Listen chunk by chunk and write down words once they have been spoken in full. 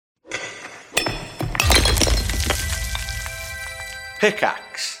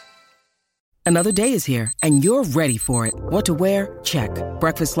Pickaxe. Another day is here, and you're ready for it. What to wear? Check.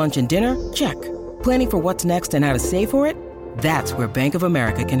 Breakfast, lunch, and dinner? Check. Planning for what's next and how to save for it? That's where Bank of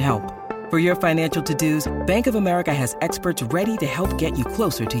America can help. For your financial to-dos, Bank of America has experts ready to help get you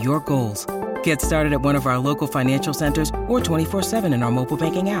closer to your goals. Get started at one of our local financial centers or 24/7 in our mobile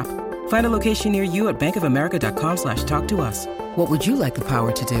banking app. Find a location near you at bankofamerica.com/talktous. What would you like the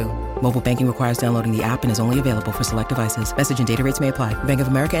power to do? Mobile banking requires downloading the app and is only available for select devices. Message and data rates may apply. Bank of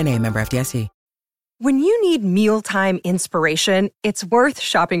America N.A., member FDIC. When you need mealtime inspiration, it's worth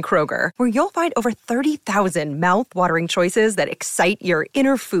shopping Kroger, where you'll find over 30,000 mouth-watering choices that excite your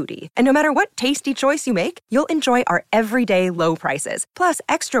inner foodie. And no matter what tasty choice you make, you'll enjoy our everyday low prices, plus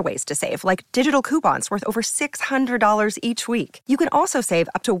extra ways to save, like digital coupons worth over $600 each week. You can also save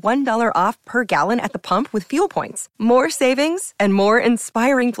up to $1 off per gallon at the pump with fuel points. More savings and more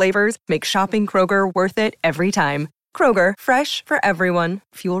inspiring flavors make shopping Kroger worth it every time. Kroger, fresh for everyone.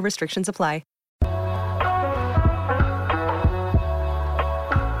 Fuel restrictions apply.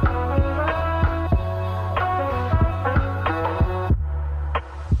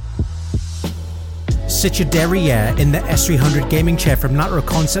 Sit your derriere in the S300 gaming chair from Nitro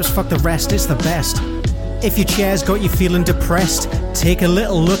Concepts. Fuck the rest, it's the best. If your chair's got you feeling depressed, take a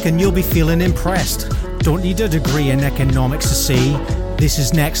little look and you'll be feeling impressed. Don't need a degree in economics to see this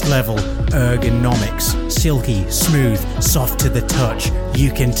is next level ergonomics. Silky, smooth, soft to the touch.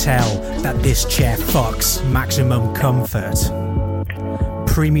 You can tell that this chair fucks maximum comfort.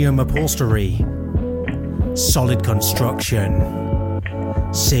 Premium upholstery. Solid construction.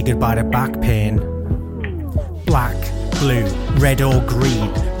 Say goodbye to back pain. Black, blue, red or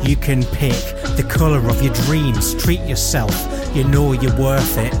green. You can pick the colour of your dreams. Treat yourself, you know you're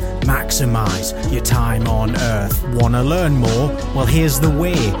worth it. Maximise your time on Earth. Wanna learn more? Well, here's the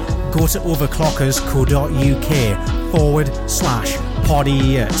way. Go to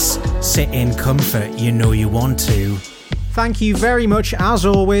overclockers.co.uk/Podiots. Sit in comfort, you know you want to. Thank you very much, as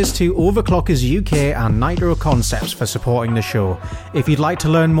always, to Overclockers UK and Nitro Concepts for supporting the show. If you'd like to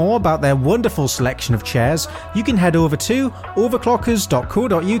learn more about their wonderful selection of chairs, you can head over to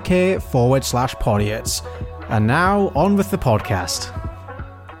overclockers.co.uk/Podiots. And now, on with the podcast.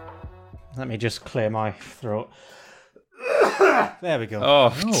 Let me just clear my throat. There we go.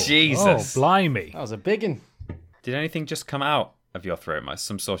 Oh, Jesus. Oh, blimey. That was a big one. Did anything just come out of your throat? Like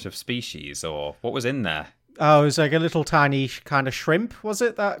some sort of species, or what was in there? Oh, it was like a little tiny kind of shrimp, was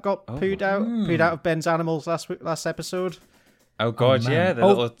it, that got pooed out of Ben's animals last episode? Oh, God, yeah. The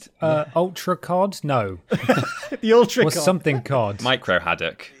little... Ultra cod? No. The ultra was cod. Something cod. Micro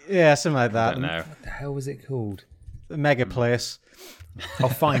haddock. Yeah, something like that. I don't know. What the hell was it called? The mega place. I'll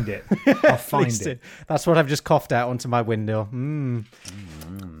find it. I'll find it. That's what I've just coughed out onto my window.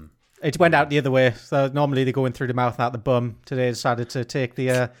 It went out the other way. So normally they go in through the mouth and out the bum. Today I decided to take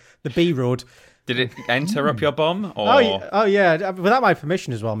the B road. Did it enter up your bum? Or... Oh yeah, without my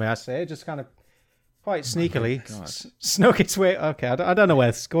permission as well, may I say. Just kind of quite sneakily snuck its way. Okay, I don't know where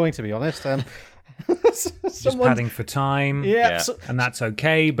it's going, to be honest. Just padding for time. Yeah. And that's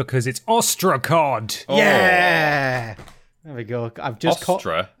okay because it's ostracod. Oh. Yeah. There we go. I've just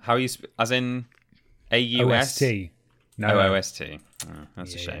Ostra? How you... as in A-U-S? O-S-T. No. O-O-S-T. Oh,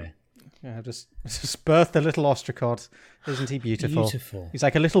 that's a shame. Yeah, I've just birthed a little ostracod. Isn't he beautiful? Beautiful. He's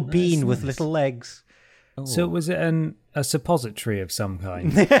like a little bean with little legs. Oh. So was it a suppository of some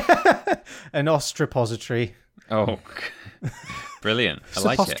kind? An ostrapository. Oh, brilliant. I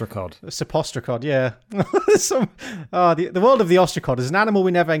like it. Suppostracod. A suppostracod, yeah. The world of the ostracod is an animal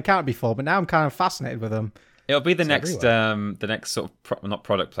we never encountered before, but now I'm kind of fascinated with them. It'll be the next sort of, not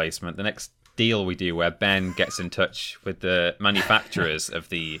product placement, the next deal we do where Ben gets in touch with the manufacturers of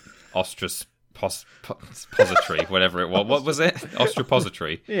the ostrapository, whatever it was. What was it?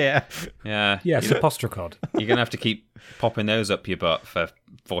 Ostrapository. Yeah. Yeah, suppostracod. You're going to have to keep popping those up your butt for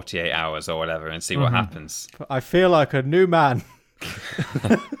 48 hours or whatever and see what happens. I feel like a new man.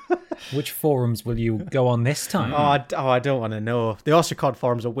 Which forums will you go on this time? I don't want to know. The ostracod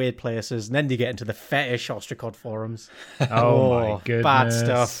forums are weird places, and then you get into the fetish ostracod forums. Oh my goodness. Bad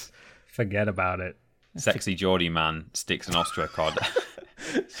stuff. Forget about it. Sexy Geordie man sticks an ostracod.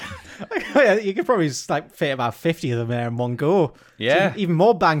 You could probably fit about 50 of them there in one go. Yeah. So even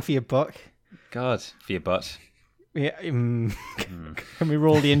more bang for your buck. God, for your butt. Yeah. Can we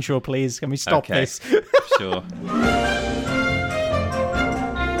roll the intro, please? Can we stop this? Sure.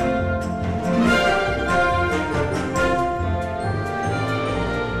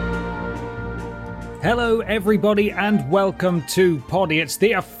 Hello, everybody, and welcome to Podiots,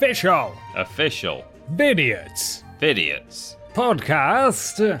 the official Vidiots.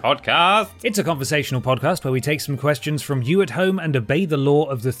 Podcast. It's a conversational podcast where we take some questions from you at home and obey the law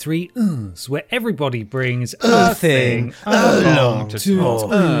of the three where everybody brings a thing along to talk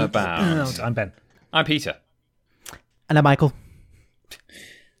about. I'm Ben. I'm Peter. And I'm Michael. How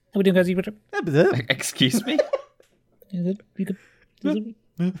are we doing, guys? Excuse me? I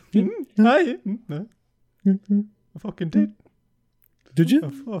fucking did. Did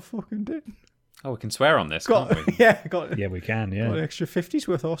you? I fucking did. Oh, we can swear on this, can't we? Yeah, we can, yeah. Got an extra 50s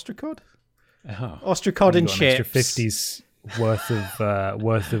worth of Ostracod. Oh. Ostracod and chips. Extra 50s worth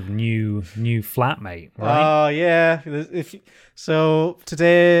of new flatmate, right? Oh, yeah. So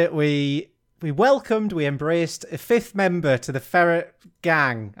today we embraced a fifth member to the ferret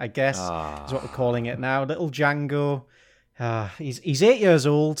gang, I guess, is what we're calling it now. Little Django. He's 8 years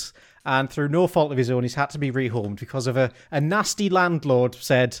old, and through no fault of his own, he's had to be rehomed because of a nasty landlord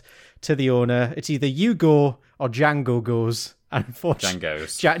said to the owner, it's either you go or Django goes. And unfortunately,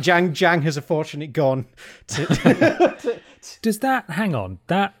 Jang has unfortunately gone. Does that, hang on,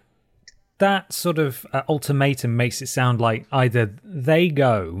 that sort of ultimatum makes it sound like either they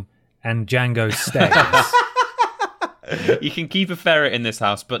go and Django stays. You can keep a ferret in this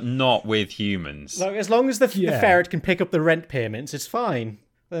house, but not with humans. Look, as long as the ferret can pick up the rent payments, it's fine.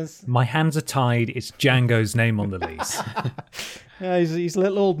 My hands are tied. It's Django's name on the lease. Yeah, he's a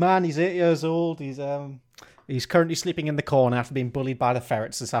little old man. He's 8 years old. He's currently sleeping in the corner after being bullied by the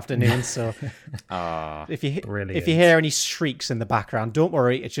ferrets this afternoon. So if you hear any shrieks in the background, don't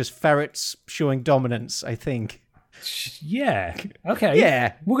worry. It's just ferrets showing dominance, I think. Yeah. Okay.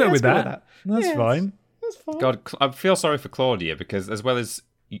 Yeah. We'll go with that. That's fine. That's fine. God, I feel sorry for Claudia because as well as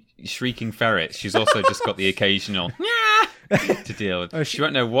shrieking ferrets, she's also just got the occasional to deal with. She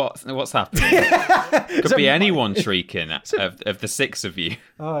won't know what's happening. Could be anyone shrieking of the six of you.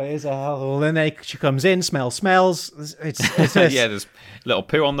 Oh, it is a hell. Then she comes in, smells. It's yeah, there's little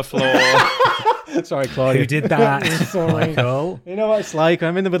poo on the floor. Sorry, Claudia. Who did that? Sorry. Michael. You know what it's like.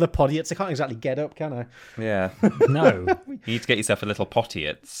 I'm in there with the Podiots. I can't exactly get up, can I? Yeah. No. You need to get yourself a little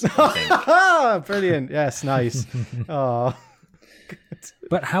Podiots, I think. Brilliant. Yes, nice. Oh.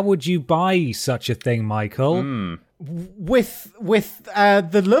 But how would you buy such a thing, Michael? With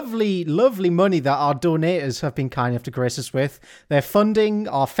the lovely money that our donators have been kind enough to grace us with, they're funding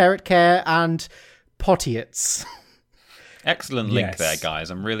our ferret care and Podiots. Excellent link there,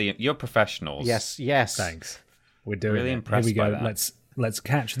 guys. You're professionals. Yes. Thanks. We're doing really it. impressed Here we go. by that. Let's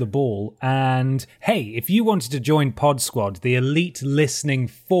catch the ball. And hey, if you wanted to join Pod Squad, the elite listening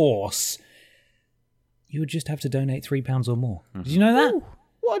force, you would just have to donate £3 or more. Did you know that? Ooh,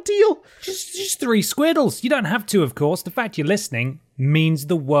 what a deal. Just 3 squiddles. You don't have to, of course. The fact you're listening means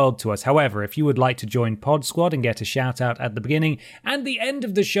the world to us. However, if you would like to join Pod Squad and get a shout out at the beginning and the end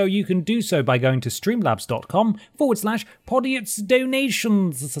of the show, you can do so by going to streamlabs.com/Podiots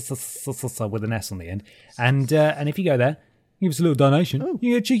donations with an S on the end. And if you go there, give us a little donation,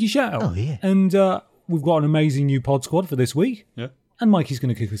 you get a cheeky shout out. Oh, yeah. And we've got an amazing new Pod Squad for this week. Yeah. And Mikey's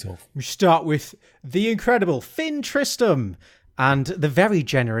going to kick us off. We start with the incredible Finn Tristram and the very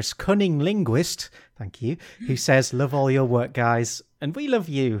generous Cunning Linguist, thank you, who says, love all your work, guys. And we love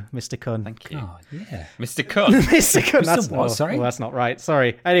you, Mr. Cunn. Thank you. Oh, yeah. Mr. Cunn. Mr. Cunn. Sorry? That's not right.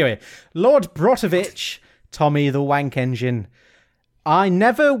 Sorry. Anyway, Lord Brotovich, Tommy the Wank Engine. I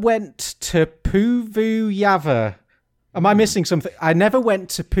never went to Puvuyava. Am I missing something? I never went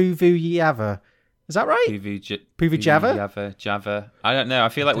to Puvuyava. Is that right? Puvuyava? Java. I don't know. I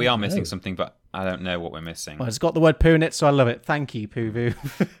feel like we are missing something, but I don't know what we're missing. Well, it's got the word poo in it, so I love it. Thank you, Puvu.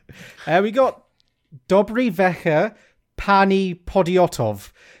 We got Dobry Vecher Pani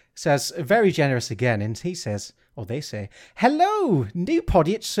Podiotov. Says, very generous again, and he says, or they say, hello, new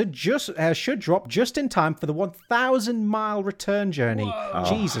Podiots should drop just in time for the 1,000-mile return journey. Whoa.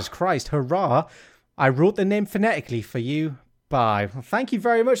 Jesus Christ, hurrah. I wrote the name phonetically for you. Bye. Well, thank you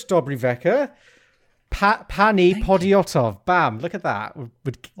very much, Dobry Vecher. Pani Podiotov. Bam. Look at that.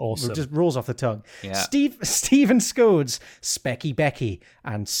 Awesome. It just rolls off the tongue. Yeah. Stephen Scodes, Specky Becky,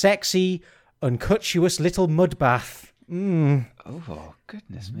 and sexy, unctuous little mudbath. Oh,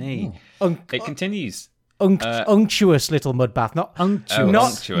 goodness me. It continues. Unctuous little mudbath. Not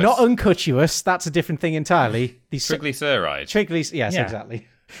unctuous. Not unctuous. That's a different thing entirely. Triglyceride. Yes, exactly.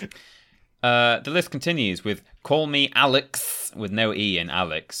 The list continues with Call Me Alex, with no E in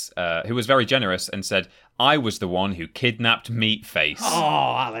Alex, who was very generous and said, I was the one who kidnapped Meatface.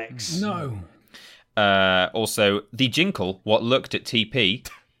 Oh, Alex. No. Also, The Jinkle, What Looked at TP,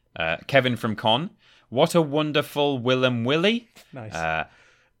 Kevin from Con, What a Wonderful Willem Willie, Nice.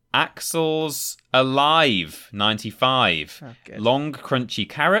 Axel's Alive, 95, Long Crunchy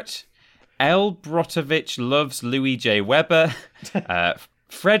Carrot, L. Brotovich loves Louis J. Weber.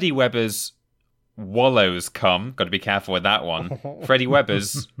 Freddie Weber's Wallows come. Got to be careful with that one. Freddie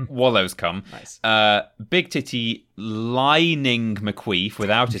Weber's Wallows come. Nice. Big Titty Lining McQueef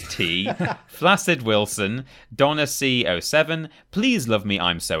without a T. Flaccid Wilson. Donna C07. Please love me,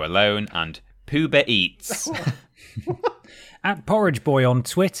 I'm so alone. And Pooba Eats. At Porridge Boy on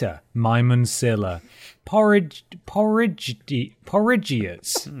Twitter, Myman Silla. Porridgeots.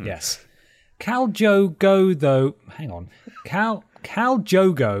 Yes. Cal Jogo, though. Hang on. Cal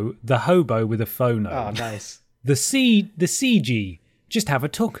Jogo, the hobo with a phono. Oh, nice. The CG. Just have a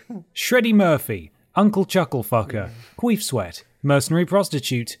took. Shreddy Murphy. Uncle Chucklefucker. Queef Sweat. Mercenary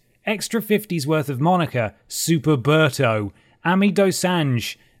Prostitute. Extra 50s worth of Monica. Super Berto. Ami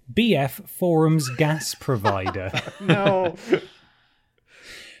Dosange. BF Forums gas provider. No.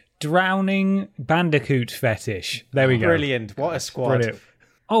 Drowning Bandicoot fetish. There we go. Brilliant. What a squad. Brilliant.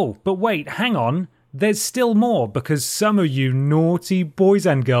 Oh, but wait, hang on. There's still more, because some of you naughty boys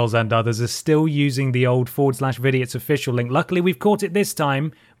and girls and others are still using the old /Vidiots official link. Luckily, we've caught it this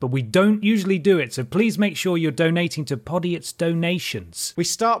time, but we don't usually do it, so please make sure you're donating to Podiots donations. We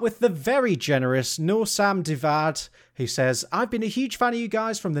start with the very generous No Sam Divad, who says, I've been a huge fan of you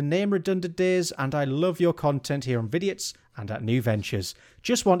guys from the name redundant days, and I love your content here on Vidiots and at New Ventures.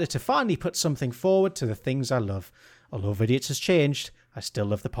 Just wanted to finally put something forward to the things I love. Although Vidiots has changed, I still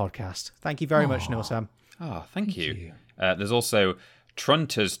love the podcast. Thank you very much, No Sam. Oh, thank you. There's also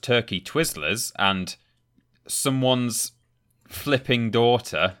Trunter's Turkey Twizzlers and someone's flipping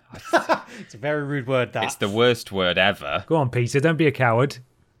daughter. It's a very rude word, that. It's the worst word ever. Go on, Peter, don't be a coward.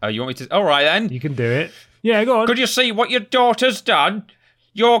 Oh, you want me to? All right, then. You can do it. Yeah, go on. Could you see what your daughter's done?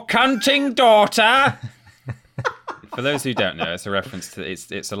 Your cunting daughter! For those who don't know, it's a reference to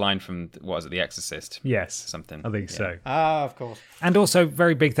it's a line from what is it, The Exorcist? Yes, something. I think so. Ah, of course. And also,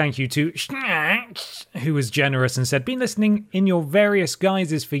 very big thank you to Snacks, who was generous and said, been listening in your various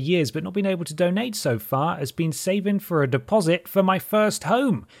guises for years, but not been able to donate so far. Has been saving for a deposit for my first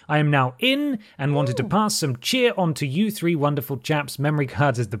home. I am now in and wanted to pass some cheer on to you three wonderful chaps. Memory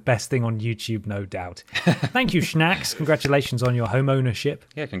cards is the best thing on YouTube, no doubt. Thank you, Snacks. Congratulations on your home ownership.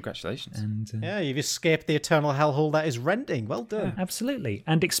 Yeah, congratulations. And yeah, you've escaped the eternal hellhole that is renting. Well done. Absolutely.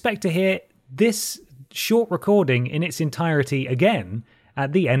 And expect to hear this short recording in its entirety again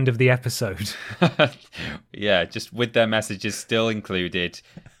at the end of the episode. Yeah, just with their messages still included.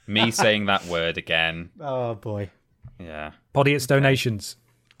 Me saying that word again. Oh, boy. Yeah. Podiots donations.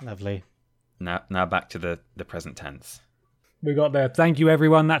 Lovely. Now back to the present tense. We got there. Thank you,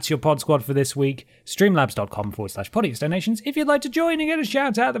 everyone. That's your Pod Squad for this week. Streamlabs.com/Podiots donations. If you'd like to join and get a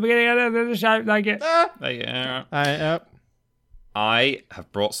shout out at the beginning of the show, thank you. I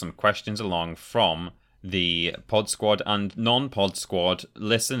have brought some questions along from the Pod Squad and non-Pod Squad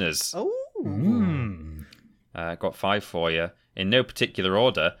listeners. Got 5 for you. In no particular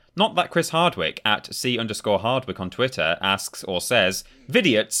order. Not that Chris Hardwick at C_Hardwick on Twitter asks or says,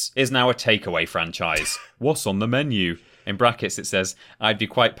 Vidiots is now a takeaway franchise. What's on the menu? In brackets, it says, I'd be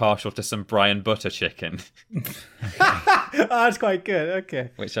quite partial to some Brian Butter chicken. That's quite good. Okay.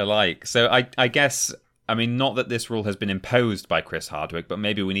 Which I like. So I guess, I mean, not that this rule has been imposed by Chris Hardwick, but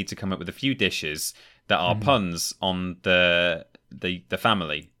maybe we need to come up with a few dishes that are puns on the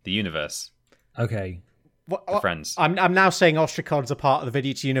family, the universe. Okay. The friends. I'm now saying ostracods are part of the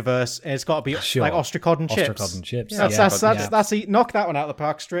Vidiots universe. It's got to be like ostracod and chips. Ostracod and chips. Yeah, that's knock that one out of the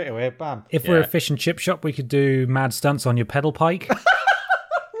park straight away. Bam. If we're a fish and chip shop, we could do mad stunts on your pedal pike.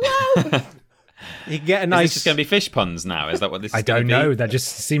 You can get a nice. Is this just going to be fish puns now? Is that what this is? I don't know. That just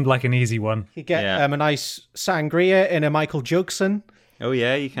seemed like an easy one. You get a nice sangria in a Michael Jugson. Oh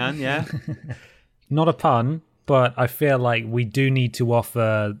yeah, you can. Yeah. Not a pun. But I feel like we do need to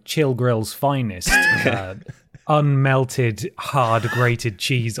offer Chill Grill's finest, unmelted, hard grated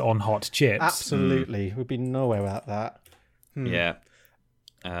cheese on hot chips. Absolutely. We'd be nowhere without that. Yeah.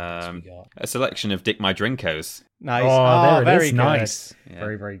 A selection of Dick My Drinkos. Nice. Oh, there it very is. good. Nice. Yeah.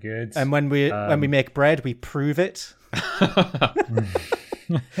 Very, very good. And when we make bread, we prove it. Oh,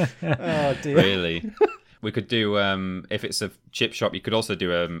 dear. Really? We could do, if it's a chip shop, you could also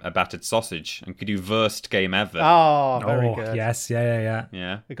do a battered sausage and could do worst game ever. Oh, very good. Yes, yeah.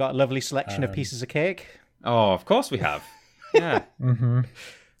 Yeah. We got a lovely selection of pieces of cake. Oh, of course we have. Yeah. Mm-hmm.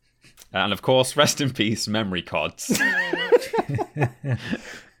 And of course, rest in peace, memory cods.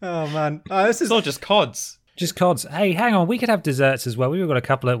 Oh, man. Oh, this is It's all just cods. Just cods. Hey, hang on. We could have desserts as well. We've got a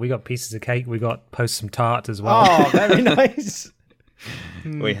couple of. We got pieces of cake. We got post some tart as well. Oh, very nice.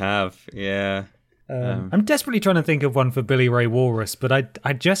 We have, yeah. I'm desperately trying to think of one for Billy Ray Walrus, but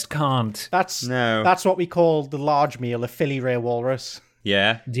I just can't. That's No. That's what we call the large meal, a Philly Ray Walrus.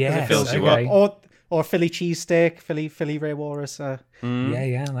 Yeah. Yeah. It fills you okay. up. Or Philly cheesesteak, Philly Ray Walrus. Yeah,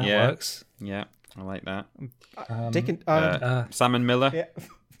 that works. Yeah, I like that. Salmon Miller. Yeah.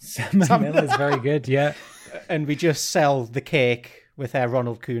 Salmon Mill is very good, yeah. And we just sell the cake with our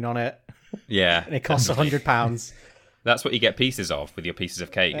Ronald Coon on it. Yeah. And it costs £100. That's what you get pieces of with your pieces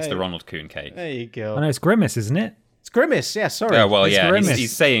of cake. It's the Ronald Coon cake. There you go. I know it's Grimace, isn't it? It's Grimace, yeah, sorry. Oh, well, It's yeah, Grimace.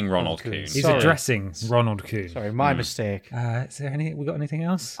 he's saying Ronald Coon. He's Sorry. addressing Ronald Coon. Sorry, my mistake. Is there we got anything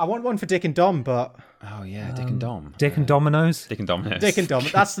else? I want one for Dick and Dom, but... Oh, yeah, Dick and Dom. Dick and Domino's. Dick and Domino's. Dick and Dom,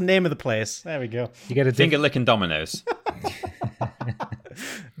 that's the name of the place. There we go. You get a Finger licking Domino's.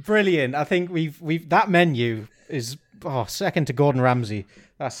 Brilliant. I think we've that menu is second to Gordon Ramsay.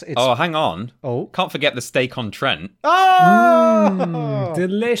 It's Hang on. Oh. Can't forget the steak on Trent. Oh,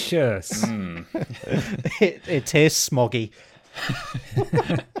 delicious. it tastes smoggy.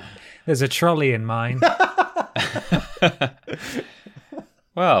 There's a trolley in mine.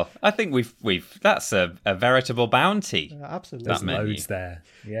 Well, I think we've that's a veritable bounty. Absolutely. That menu. Loads there.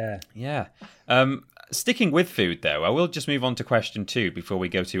 Yeah. Yeah. Sticking with food, though, I will just move on to question 2 before we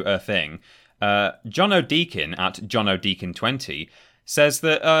go to a thing. John O'Deacon at John O'Deacon 20 says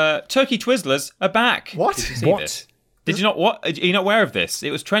that turkey Twizzlers are back. What? Did you see this? Did you not? What? Are you not aware of this?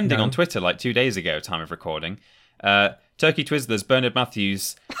 It was trending on Twitter like 2 days ago, time of recording. Turkey Twizzlers, Bernard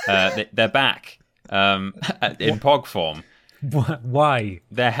Matthews, they're back in POG form. Why?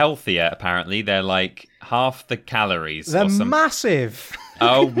 They're healthier, apparently. They're like half the calories. They're massive.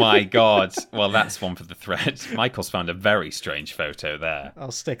 Oh my God. Well, that's one for the thread. Michael's found a very strange photo there.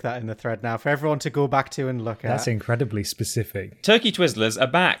 I'll stick that in the thread now for everyone to go back to and look at. That's incredibly specific. Turkey Twizzlers are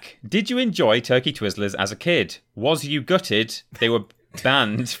back. Did you enjoy Turkey Twizzlers as a kid? Was you gutted they were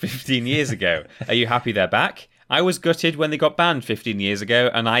banned 15 years ago? Are you happy they're back? I was gutted when they got banned 15 years ago,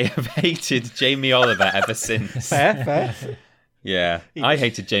 and I have hated Jamie Oliver ever since. Fair. Yeah, I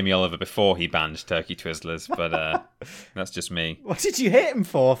hated Jamie Oliver before he banned Turkey Twizzlers, but that's just me. What did you hate him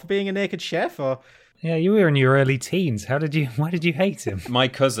for being a naked chef, or? Yeah, you were in your early teens. Why did you hate him? My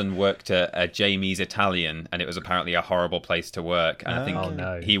cousin worked at Jamie's Italian, and it was apparently a horrible place to work. And I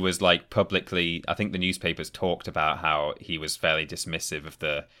think he was like publicly, I think the newspapers talked about how he was fairly dismissive of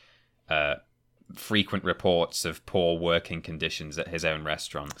the frequent reports of poor working conditions at his own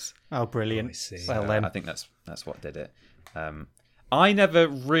restaurants. Oh, brilliant. I see. Well, then. I think that's what did it. I never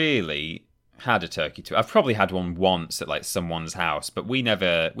really had a turkey I've probably had one once at like someone's house, but we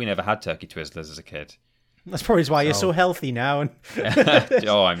never had turkey Twizzlers as a kid. That's probably why you're so healthy now. And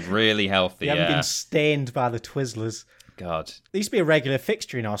Oh, I'm really healthy. you haven't been stained by the Twizzlers. God. They used to be a regular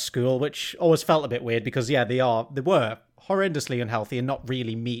fixture in our school, which always felt a bit weird because, yeah, they were horrendously unhealthy and not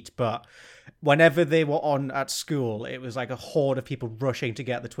really meat, but whenever they were on at school, it was like a horde of people rushing to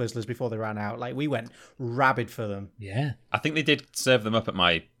get the Twizzlers before they ran out. Like, we went rabid for them. Yeah. I think they did serve them up at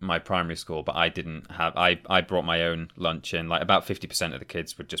my primary school, but I didn't have... I brought my own lunch in. Like, about 50% of the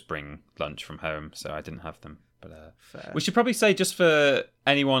kids would just bring lunch from home, so I didn't have them. But we should probably say, just for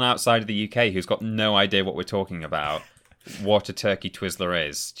anyone outside of the UK who's got no idea what we're talking about, what a turkey Twizzler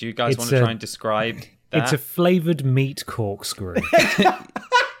is. Do you guys want to try and describe that? It's a flavoured meat corkscrew.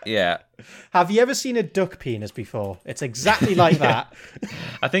 Yeah. Have you ever seen a duck penis before? It's exactly like that.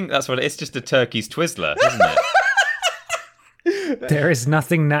 I think that's what it is. It's just a turkey's Twizzler, isn't it? There is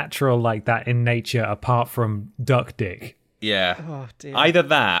nothing natural like that in nature apart from duck dick. Yeah. Oh, dear. Either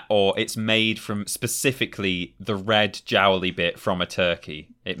that or it's made from specifically the red jowly bit from a turkey.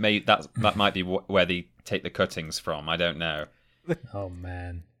 That might be where they take the cuttings from. I don't know. Oh,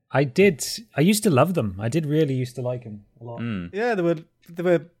 man. I used to love them. I did really used to like them a lot. Yeah, they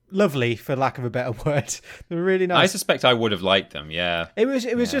were lovely, for lack of a better word. They were really nice. I suspect I would have liked them, yeah. It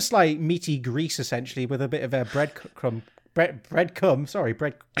was just like meaty grease, essentially, with a bit of a breadcrumb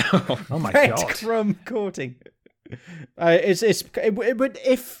Oh my God. breadcrumb coating. It would,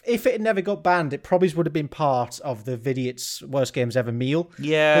 if it never got banned, it probably would have been part of the Vidiots Worst Games Ever meal.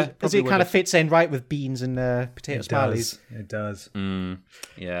 Yeah. Because it kind of fits in right with beans and potato smileys. It does.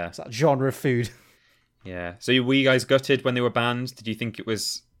 Yeah. It's that genre of food. Yeah. So were you guys gutted when they were banned? Did you think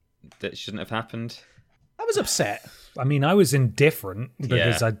that it shouldn't have happened? I was upset. I mean, I was indifferent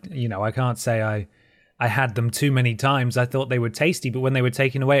because I can't say I had them too many times. I thought they were tasty, but when they were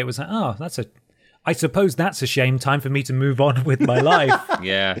taken away, it was like, I suppose that's a shame. Time for me to move on with my life.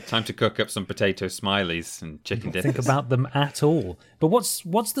 Yeah, time to cook up some potato smileys and chicken dippers. Think about them at all. But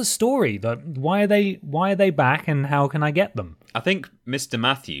what's the story? Why are they back, and how can I get them? I think Mr.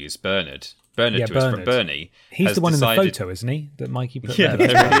 Matthews, Bernard. Bernie. He's the one decided... in the photo, isn't he? That Mikey put Yeah, there.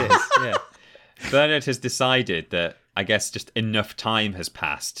 there he is. Yeah. Bernard has decided that I guess just enough time has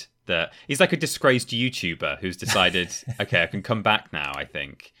passed He's like a disgraced YouTuber who's decided, okay, I can come back now, I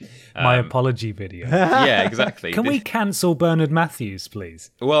think. My apology video. Yeah, exactly. Can we cancel Bernard Matthews,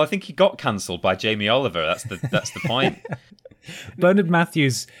 please? Well, I think he got cancelled by Jamie Oliver. That's the point. Bernard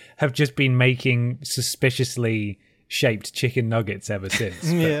Matthews have just been making suspiciously shaped chicken nuggets ever since,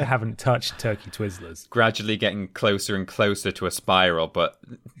 but haven't touched turkey Twizzlers. Gradually getting closer and closer to a spiral, but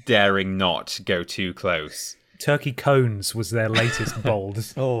daring not go too close. Turkey cones was their latest bold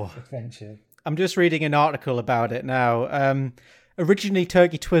adventure. I'm just reading an article about it now. Originally,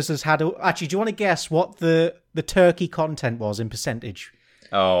 turkey Twizzlers had... Actually, do you want to guess what the turkey content was in percentage?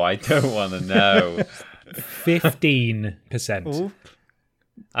 Oh, I don't want to know. 15%. Ooh.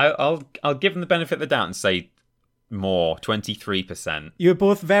 I'll give them the benefit of the doubt and say more, 23%. You were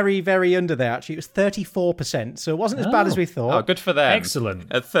both very, very under there, actually. It was 34%, so it wasn't as bad as we thought. Oh, good for them. Excellent.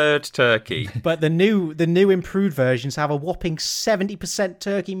 A third turkey. But the new improved versions have a whopping 70%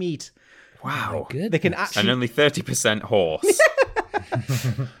 turkey meat. Wow. Good. They can actually... And only 30% horse.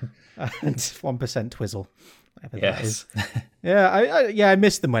 and 1% Twizzle. Whatever that is. Yes. I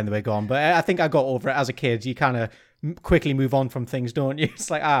missed them when they were gone, but I think I got over it as a kid. You kind of quickly move on from things, don't you?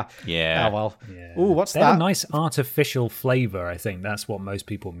 It's like, yeah. Well. Yeah. Ooh, what's they that? had a nice artificial flavour, I think. That's what most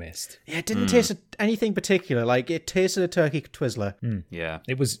people missed. Yeah, it didn't taste anything particular. Like, it tasted a turkey Twizzler. Yeah.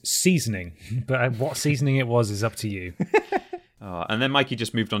 It was seasoning, but what seasoning it was is up to you. And then Mikey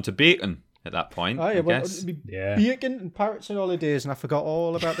just moved on to bacon at that point, Oh, yeah, I well, guess. bacon and Pirates and Holidays, and I forgot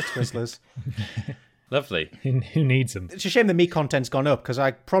all about the Twizzlers. Lovely. Who needs them? It's a shame the meat content's gone up, because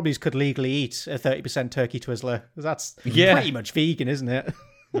I probably could legally eat a 30% turkey Twizzler. Because that's pretty much vegan, isn't it?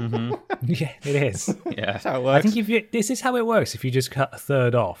 Yeah, it is. Yeah. That's how it works. I think this is how it works. If you just cut a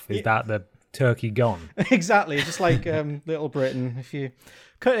third off, is that the turkey gone? Exactly, just like Little Britain. If you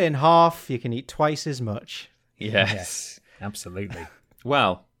cut it in half, you can eat twice as much. Yes. Absolutely.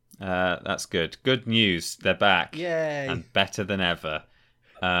 Well, that's good. Good news. They're back. Yay. And better than ever.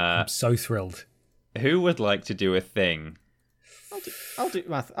 I'm so thrilled. Who would like to do a thing? I'll do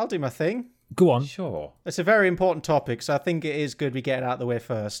my thing. Go on. Sure. It's a very important topic, so I think it is good we get it out of the way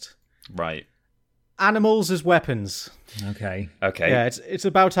first. Right. Animals as weapons. Okay. Yeah, it's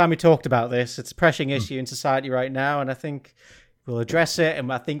about time we talked about this. It's a pressing issue in society right now, and I think we'll address it,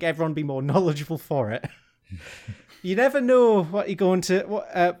 and I think everyone will be more knowledgeable for it. You never know what you're going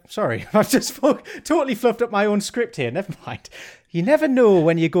to... sorry, I've just totally fluffed up my own script here. Never mind. You never know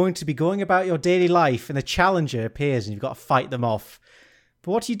when you're going to be going about your daily life and a challenger appears and you've got to fight them off.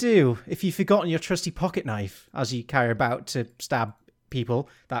 But what do? If you've forgotten your trusty pocket knife as you carry about to stab people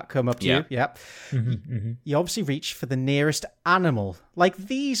that come up to you? Yep. You obviously reach for the nearest animal, like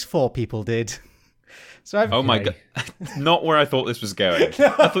these four people did. So Oh my god! Not where I thought this was going.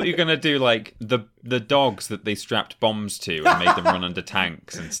 I thought you were going to do like the dogs that they strapped bombs to and made them run under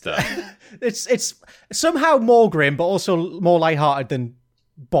tanks and stuff. It's somehow more grim, but also more lighthearted than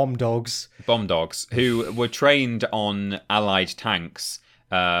bomb dogs. Bomb dogs who were trained on Allied tanks.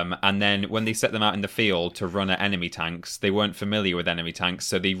 And then when they set them out in the field to run at enemy tanks, they weren't familiar with enemy tanks,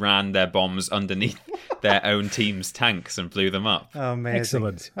 so they ran their bombs underneath their own team's tanks and blew them up. Oh, amazing.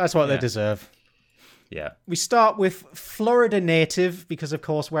 Excellent. That's what they deserve. Yeah. We start with Florida native, because of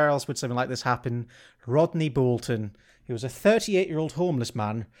course, where else would something like this happen? Rodney Boulton. He was a 38-year-old homeless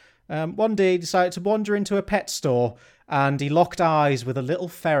man. One day he decided to wander into a pet store and he locked eyes with a little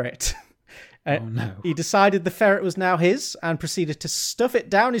ferret. Oh no. He decided the ferret was now his and proceeded to stuff it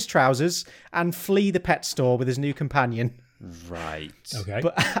down his trousers and flee the pet store with his new companion. Right. Okay.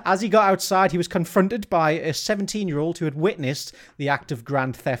 But as he got outside, he was confronted by a 17-year-old who had witnessed the act of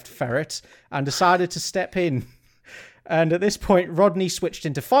grand theft ferret and decided to step in. And at this point, Rodney switched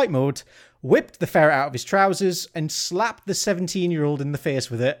into fight mode, whipped the ferret out of his trousers, and slapped the 17-year-old in the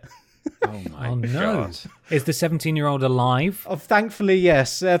face with it. Oh my no. god. Is the 17-year-old alive? Thankfully,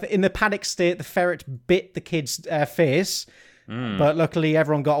 yes. In the panic state, the ferret bit the kid's face. But luckily,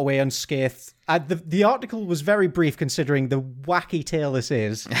 everyone got away unscathed. The article was very brief, considering the wacky tale this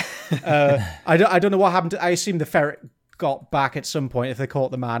is. I don't know what happened. I assume the ferret got back at some point if they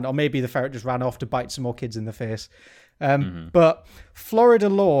caught the man, or maybe the ferret just ran off to bite some more kids in the face. But Florida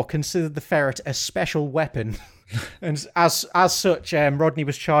law considered the ferret a special weapon, and as such, Rodney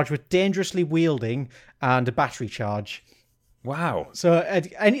was charged with dangerously wielding and a battery charge. Wow. So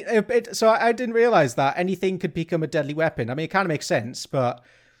I didn't realize that anything could become a deadly weapon. I mean, it kind of makes sense, but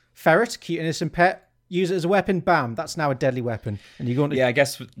ferret, cute innocent pet, use it as a weapon, bam, that's now a deadly weapon. And you're going to... Yeah, I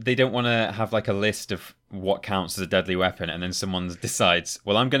guess they don't want to have like a list of what counts as a deadly weapon, and then someone decides,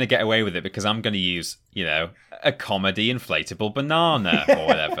 well, I'm going to get away with it because I'm going to use, a comedy inflatable banana or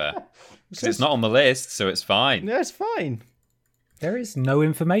whatever. Because it's not on the list, so it's fine. Yeah, it's fine. There is no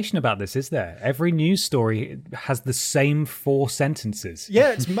information about this, is there? Every news story has the same 4 sentences. Yeah,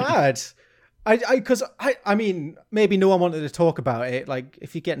 it's mad. I mean, maybe no one wanted to talk about it. Like,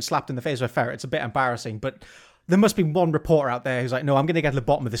 if you're getting slapped in the face with a ferret, it's a bit embarrassing. But there must be one reporter out there who's like, no, I'm going to get to the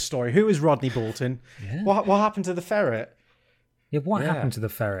bottom of this story. Who is Rodney Bolton? Yeah. What happened to the ferret? Yeah, what happened to the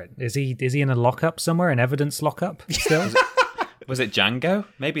ferret? Is he in a lockup somewhere, an evidence lockup still? Was it Django?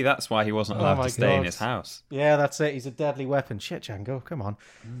 Maybe that's why he wasn't allowed to stay in his house. Yeah, that's it. He's a deadly weapon. Shit, Django, come on.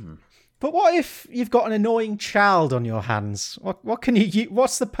 But what if you've got an annoying child on your hands? What can you?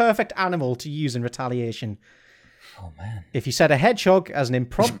 What's the perfect animal to use in retaliation? Oh man! If you said a hedgehog as an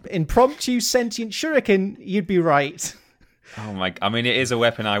impromptu sentient shuriken, you'd be right. Oh my! I mean, it is a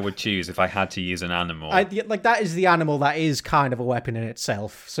weapon I would choose if I had to use an animal. Like that is the animal that is kind of a weapon in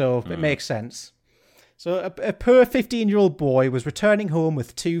itself, so it makes sense. So a poor 15-year-old boy was returning home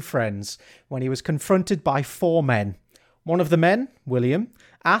with 2 friends when he was confronted by 4 men. One of the men, William,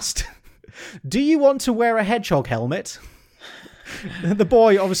 asked, "Do you want to wear a hedgehog helmet?" The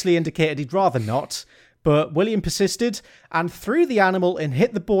boy obviously indicated he'd rather not, but William persisted and threw the animal and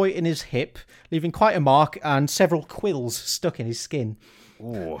hit the boy in his hip, leaving quite a mark and several quills stuck in his skin.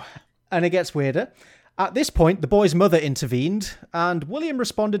 Ooh. And it gets weirder. At this point, the boy's mother intervened, and William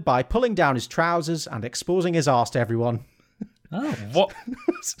responded by pulling down his trousers and exposing his arse to everyone. Oh, what?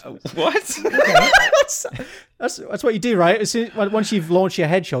 What? That's what you do, right? Once you've launched your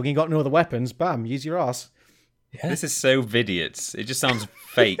hedgehog and you've got no other weapons, bam, use your arse. yeah. This is so Vidiots. It just sounds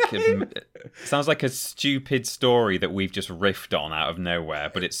fake. It sounds like a stupid story that we've just riffed on out of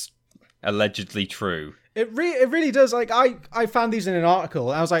nowhere, but it's allegedly true. It really does. Like I found these in an article,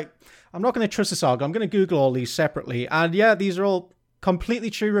 and I was like, I'm not going to trust this article. I'm going to Google all these separately, and yeah, these are all completely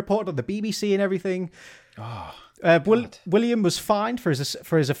true. Reported on the BBC and everything. Oh, William was fined for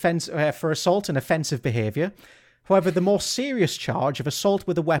his offense for assault and offensive behaviour. However, the more serious charge of assault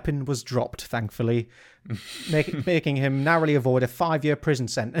with a weapon was dropped, thankfully, making him narrowly avoid a 5-year prison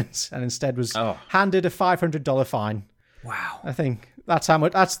sentence, and instead was handed a $500 fine. Wow. I think that's how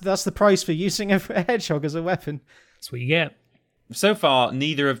much. That's the price for using a hedgehog as a weapon. That's what you get. So far,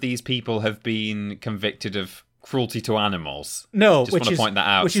 neither of these people have been convicted of cruelty to animals. No, just want to point that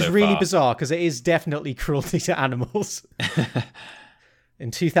out. Which is so really far. bizarre because it is definitely cruelty to animals. In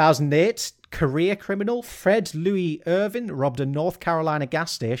 2008, career criminal Fred Louis Irvin robbed a North Carolina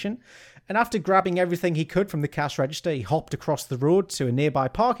gas station, and after grabbing everything he could from the cash register, he hopped across the road to a nearby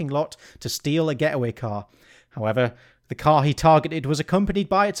parking lot to steal a getaway car. However, the car he targeted was accompanied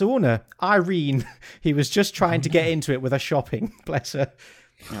by its owner, Irene. He was just trying to get into it with her shopping. Bless her.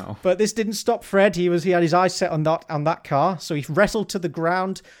 Oh. But this didn't stop Fred. He had his eyes set on that car, so he wrestled to the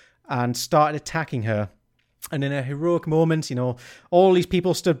ground and started attacking her. And in a heroic moment, all these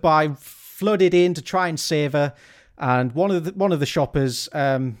people stood by, flooded in to try and save her. And one of the shoppers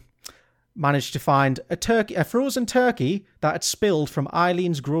managed to find a frozen turkey that had spilled from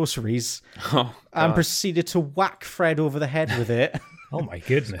Eileen's groceries, and proceeded to whack Fred over the head with it. Oh my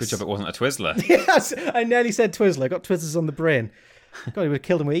goodness! Good job it wasn't a Twizzler. Yes, I nearly said Twizzler. I got Twizzlers on the brain. God, he would have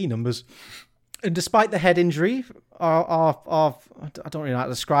killed him with E-numbers. And despite the head injury, I don't really know how to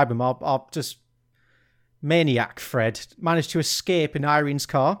describe him. Our just maniac Fred managed to escape in Irene's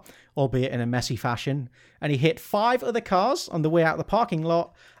car, albeit in a messy fashion, and he hit 5 other cars on the way out of the parking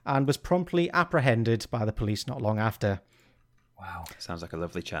lot and was promptly apprehended by the police not long after. Wow. Sounds like a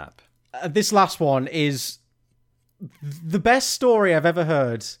lovely chap. This last one is the best story I've ever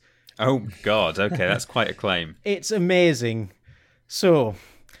heard. Oh, God. Okay, that's quite a claim. It's amazing. So,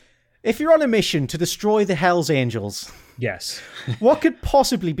 if you're on a mission to destroy the Hells Angels, yes, what could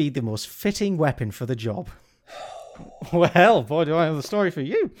possibly be the most fitting weapon for the job? Well, boy, do I have the story for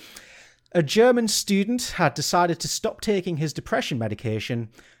you. A German student had decided to stop taking his depression medication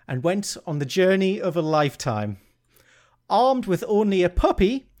and went on the journey of a lifetime. Armed with only a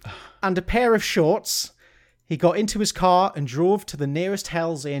puppy and a pair of shorts, he got into his car and drove to the nearest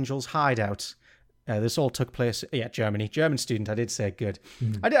Hells Angels hideout. This all took place, Germany. German student, I did say good.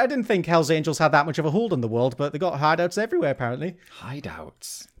 I didn't think Hells Angels had that much of a hold on the world, but they got hideouts everywhere, apparently.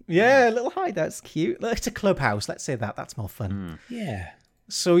 Hideouts? Yeah, little hideouts, cute. It's a clubhouse, let's say that. That's more fun. Yeah.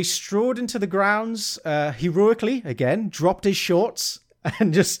 So he strode into the grounds, heroically, again, dropped his shorts,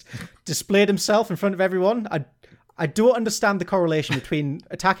 and just displayed himself in front of everyone. I don't understand the correlation between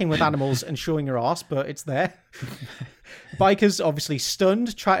attacking with animals and showing your ass, but it's there. Bikers, obviously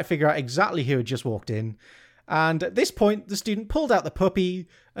stunned, try to figure out exactly who had just walked in. And at this point, the student pulled out the puppy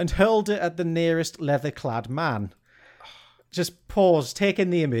and hurled it at the nearest leather-clad man. Just pause, take in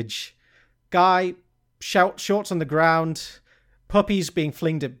the image. Guy, shorts on the ground, puppies being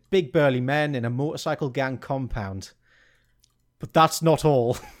flinged at big burly men in a motorcycle gang compound. But that's not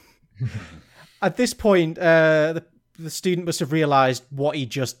all. At this point, the student must have realised what he'd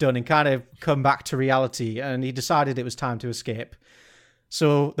just done and kind of come back to reality, and he decided it was time to escape.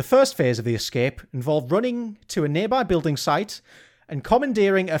 So the first phase of the escape involved running to a nearby building site and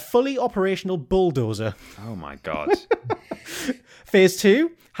commandeering a fully operational bulldozer. Oh my God. Phase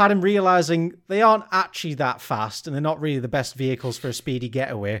 2 had him realising they aren't actually that fast and they're not really the best vehicles for a speedy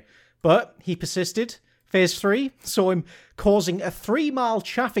getaway. But he persisted. Phase 3 saw him causing a 3-mile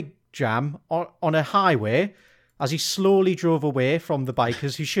traffic jam on a highway as he slowly drove away from the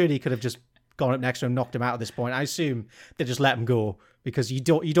bikers, who surely could have just gone up next to him and knocked him out at this point. I assume they just let him go, because you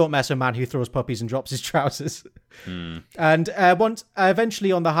don't mess with a man who throws puppies and drops his trousers. And once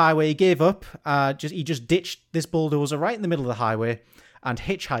eventually on the highway, he gave up. He just ditched this bulldozer right in the middle of the highway and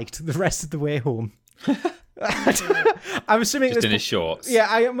hitchhiked the rest of the way home. I'm assuming just in his shorts. Yeah,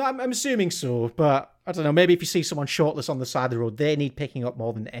 I'm assuming so, but I don't know. Maybe if you see someone shortless on the side of the road, they need picking up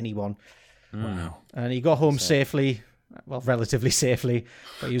more than anyone. Wow. And he got home safely, well, relatively safely,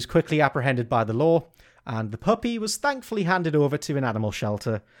 but he was quickly apprehended by the law, and the puppy was thankfully handed over to an animal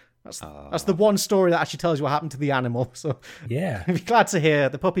shelter. That's the one story that actually tells you what happened to the animal. So Yeah. I'd be glad to hear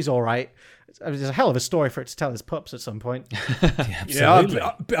the puppy's all right. It's a hell of a story for it to tell his pups at some point. Absolutely.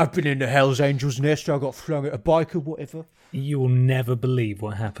 I've been in the Hell's Angels nest. I got flung at a bike or whatever. You'll never believe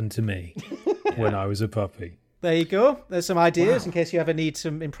what happened to me when I was a puppy. There you go. There's some ideas in case you ever need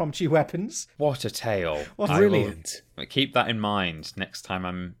some impromptu weapons. What a tale. Brilliant. I will keep that in mind next time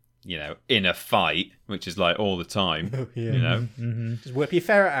I'm, in a fight, which is like all the time, Just whip your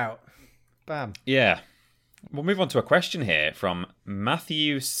ferret out. Bam. Yeah. We'll move on to a question here from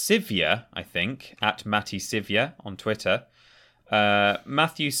Matthew Sivia, I think, at Matty Sivia on Twitter.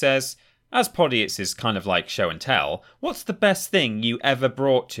 Matthew says, as Podiots is kind of like show and tell, what's the best thing you ever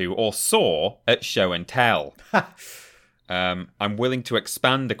brought to or saw at show and tell? I'm willing to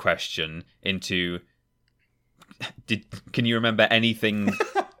expand the question into, can you remember anything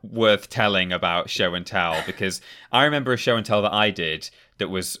worth telling about show and tell? Because I remember a show and tell that I did that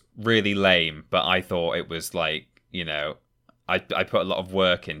was really lame, but I thought it was like, I put a lot of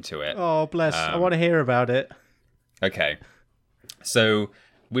work into it. Oh, bless. I want to hear about it. Okay. So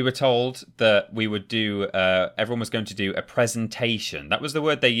we were told that we would do, everyone was going to do a presentation. That was the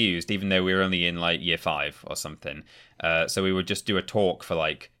word they used, even though we were only in like year 5 or something. So we would just do a talk for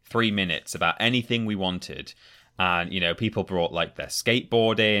like 3 minutes about anything we wanted. And, people brought like their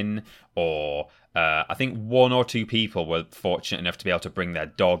skateboard in, or I think 1 or 2 people were fortunate enough to be able to bring their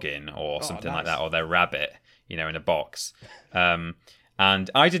dog in or something like that, or their rabbit, in a box.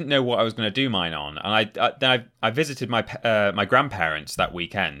 And I didn't know what I was going to do mine on. And I visited my grandparents that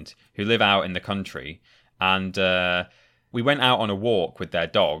weekend, who live out in the country. And we went out on a walk with their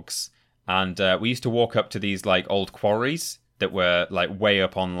dogs. And we used to walk up to these like old quarries that were like way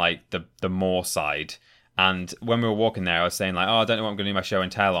up on like the moor side. And when we were walking there, I was saying like, I don't know what I'm going to do my show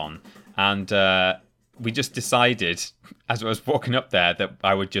and tell on. And we just decided, as I was walking up there, that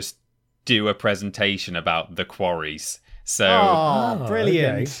I would just do a presentation about the quarries. So,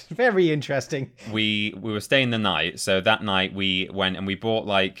 brilliant. Okay. Very interesting. We were staying the night. So that night we went and we bought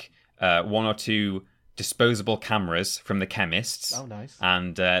like 1 or 2 disposable cameras from the chemists. Oh, nice.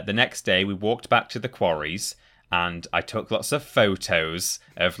 And the next day we walked back to the quarries and I took lots of photos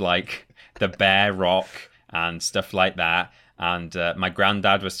of like the bare rock and stuff like that. And my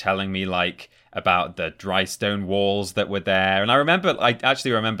granddad was telling me like about the dry stone walls that were there. And I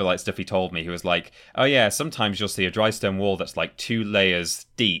actually remember like stuff he told me. He was like, oh yeah, sometimes you'll see a dry stone wall that's like 2 layers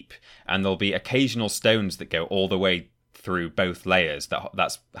deep, and there'll be occasional stones that go all the way through both layers.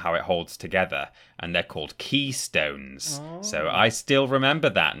 That's how it holds together. And they're called keystones. Oh. So I still remember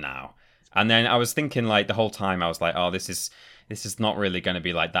that now. And then I was thinking like the whole time, I was like, oh, this is not really going to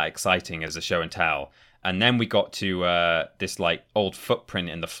be like that exciting as a show and tell. And then we got to this like old footprint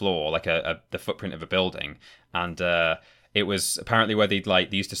in the floor, like the footprint of a building, and it was apparently where they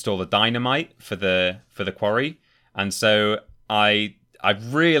used to store the dynamite for the quarry. And so I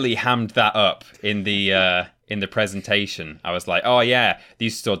really hammed that up in the presentation. I was like, oh yeah, they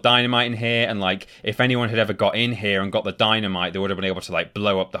used to store dynamite in here, and like if anyone had ever got in here and got the dynamite, they would have been able to like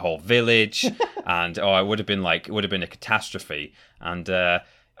blow up the whole village, and it would have been a catastrophe. And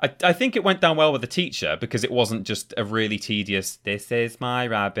I think it went down well with the teacher, because it wasn't just a really tedious, this is my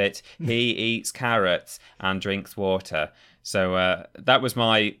rabbit, he eats carrots and drinks water. So that was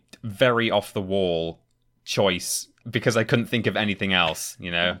my very off-the-wall choice, because I couldn't think of anything else,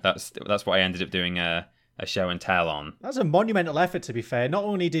 That's what I ended up doing a show and tell on. That's a monumental effort, to be fair. Not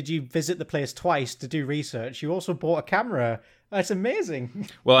only did you visit the place twice to do research, you also bought a camera That's amazing.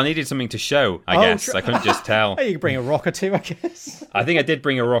 Well, I needed something to show, I guess. I couldn't just tell. You can bring a rock or two, I guess. I think I did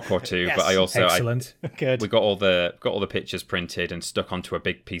bring a rock or two, Yes. but I also... Excellent. Good. We got all the pictures printed and stuck onto a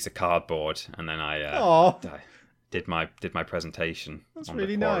big piece of cardboard, and then I did my presentation. That's on the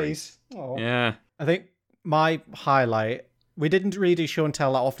really quarry. nice. Aw. Yeah. I think my highlight, we didn't really do show and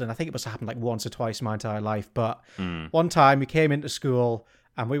tell that often. I think it must have happened like once or twice in my entire life. But one time we came into school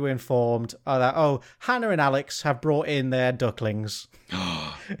and we were informed that, Hannah and Alex have brought in their ducklings.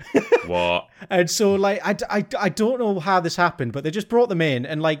 What? And so, like, I don't know how this happened, but they just brought them in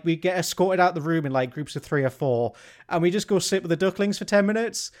and, like, we get escorted out the room in, like, groups of 3 or 4. And we just go sit with the ducklings for 10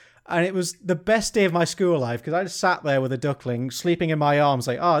 minutes. And it was the best day of my school life because I just sat there with a duckling sleeping in my arms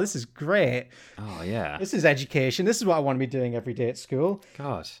like, oh, this is great. Oh, yeah. This is education. This is what I want to be doing every day at school.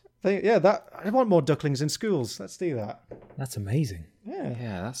 God. I want more ducklings in schools. Let's do that. That's amazing.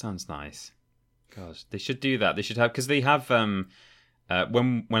 Yeah, that sounds nice. Gosh, they should do that. They should have... Because they have...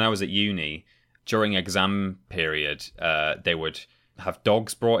 when I was at uni, during exam period, they would have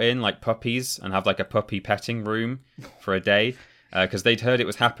dogs brought in, like puppies, and have like a puppy petting room for a day. Because they'd heard it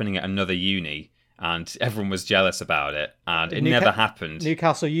was happening at another uni, and everyone was jealous about it, and it never happened.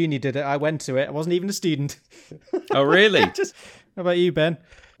 Newcastle Uni did it. I went to it. I wasn't even a student. Oh, really? How about you, Ben?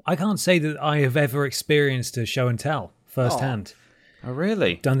 I can't say that I have ever experienced a show and tell firsthand. Oh,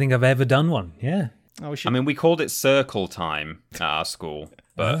 really? Don't think I've ever done one. Yeah. I mean, we called it circle time at our school,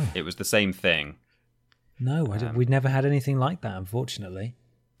 but it was the same thing. No, we'd never had anything like that, unfortunately.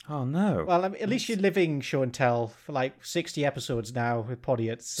 Oh, no. Well, I mean, at least you're living show and tell for like 60 episodes now with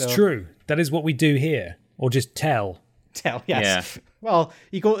Podiots. So. It's true. That is what we do here. Or just tell. Tell, yes. Yeah. Well,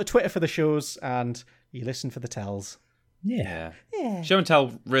 you go to Twitter for the shows and you listen for the tells. Yeah. Show and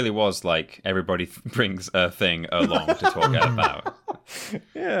tell really was like everybody brings a thing along to talk about.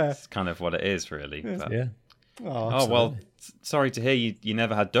 Yeah. It's kind of what it is, really. But... Yeah. Oh, well, sorry to hear you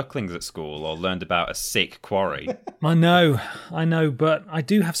never had ducklings at school or learned about a sick quarry. I know, but I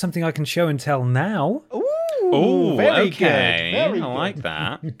do have something I can show and tell now. Oh, very okay. good. Very I like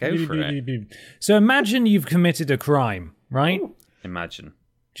that. Go for it. So imagine you've committed a crime, right? Imagine.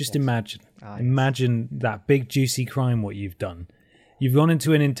 Just imagine. Imagine that big juicy crime, what you've done. You've gone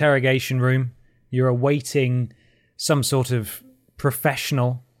into an interrogation room. You're awaiting some sort of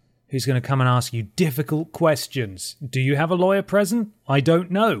professional who's going to come and ask you difficult questions. Do you have a lawyer present? I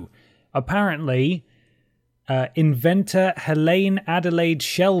don't know. Apparently, inventor Helene Adelaide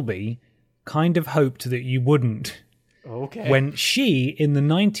Shelby kind of hoped that you wouldn't. Okay. When she, in the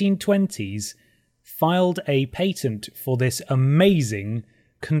 1920s, filed a patent for this amazing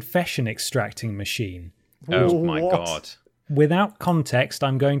confession extracting machine. Oh, my What? God. Without context,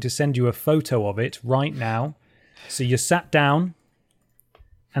 I'm going to send you a photo of it right now. So you're sat down,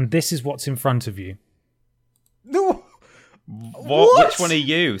 and this is what's in front of you. No. What? Which one are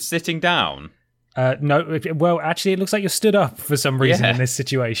you? Sitting down? No, well, actually, it looks like you're stood up for some reason Yeah. in this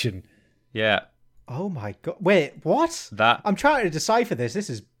situation. Yeah. Oh my God. Wait, what? That I'm trying to decipher this. This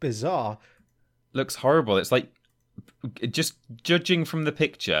is bizarre. looks horrible. It's like, just judging from the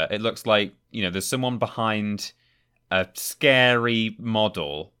picture, it looks like, there's someone behind a scary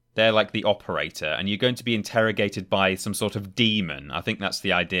model. They're like the operator, and you're going to be interrogated by some sort of demon. I think that's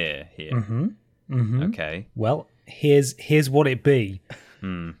the idea here. Mm-hmm. Okay. Well, here's what it be.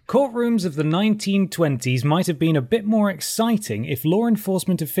 Courtrooms of the 1920s might have been a bit more exciting if law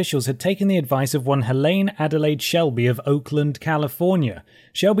enforcement officials had taken the advice of one Helene Adelaide Shelby of Oakland, California.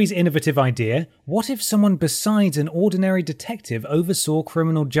 Shelby's innovative idea: what if someone besides an ordinary detective oversaw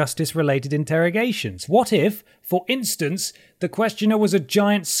criminal justice-related interrogations? What if, for instance, the questioner was a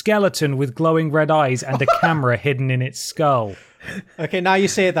giant skeleton with glowing red eyes and a camera hidden in its skull? Okay, now you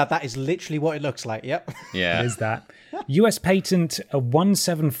say that is literally what it looks like. Yep. Yeah. It is that. US patent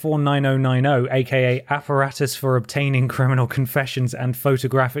 1749090, aka apparatus for obtaining criminal confessions and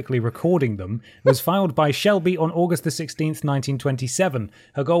photographically recording them, was filed by Shelby on August the 16th, 1927.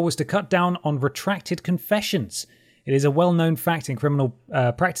 Her goal was to cut down on retracted confessions. It is a well-known fact in criminal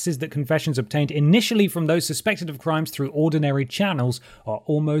practices that confessions obtained initially from those suspected of crimes through ordinary channels are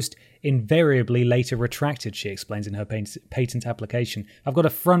almost invariably later retracted, she explains in her patent application. I've got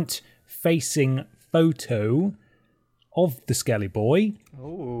a front-facing photo of the Skelly Boy.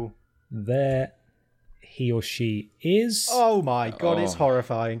 Oh. There he or she is. Oh my God, it's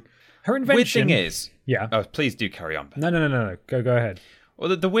horrifying. Her Weird invention... thing is... Yeah. Oh, please do carry on. Ben. No. Go ahead.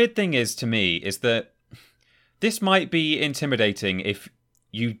 Well, the weird thing is, to me, is that this might be intimidating if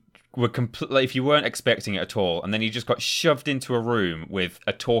you were completely, if you weren't expecting it at all, and then you just got shoved into a room with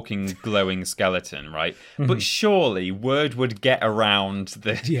a talking, glowing skeleton, right? But surely word would get around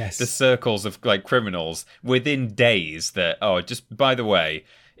the circles of like criminals within days that, oh, just by the way,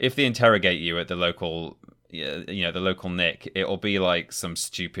 if they interrogate you at the local, the local Nick, it'll be like some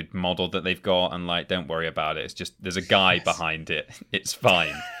stupid model that they've got, and like, don't worry about it. It's just there's a guy behind it. It's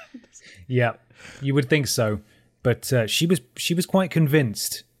fine. Yeah, you would think so, but she was quite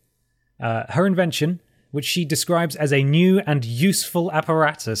convinced. Her invention, which she describes as a new and useful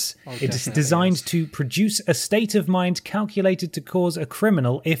apparatus, it is designed to produce a state of mind calculated to cause a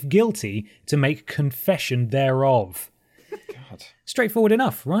criminal, if guilty, to make confession thereof. God. Straightforward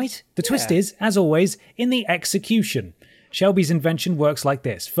enough, right? The twist is, as always, in the execution. Shelby's invention works like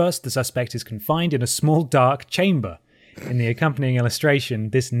this. First, the suspect is confined in a small dark chamber. In the accompanying illustration,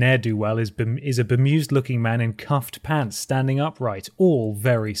 this ne'er-do-well is a bemused-looking man in cuffed pants standing upright, all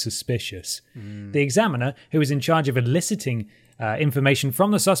very suspicious. The examiner, who is in charge of eliciting information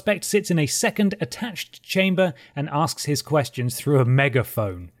from the suspect, sits in a second attached chamber and asks his questions through a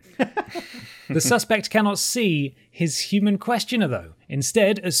megaphone. The suspect cannot see his human questioner, though.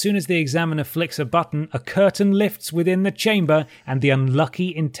 Instead, as soon as the examiner flicks a button, a curtain lifts within the chamber, and the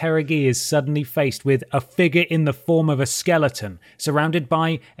unlucky interrogee is suddenly faced with a figure in the form of a skeleton, surrounded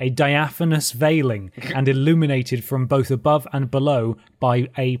by a diaphanous veiling, and illuminated from both above and below by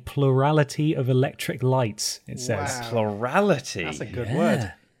a plurality of electric lights, it says. Wow. Plurality? That's a good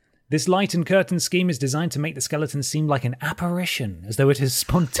word. This light and curtain scheme is designed to make the skeleton seem like an apparition, as though it has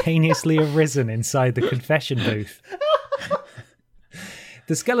spontaneously arisen inside the confession booth.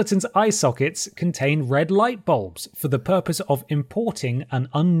 The skeleton's eye sockets contain red light bulbs for the purpose of importing an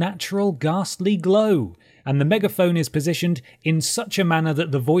unnatural, ghastly glow, and the megaphone is positioned in such a manner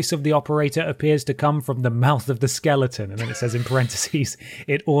that the voice of the operator appears to come from the mouth of the skeleton. And then it says in parentheses,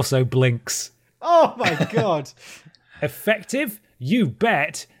 it also blinks. Oh my God. Effective? You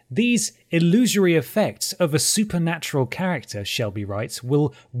bet. These illusory effects of a supernatural character, Shelby writes,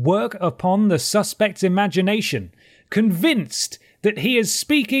 will work upon the suspect's imagination, convinced that he is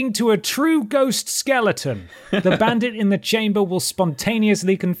speaking to a true ghost skeleton. The bandit in the chamber will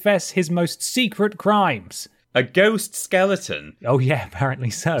spontaneously confess his most secret crimes. A ghost skeleton? Oh yeah, apparently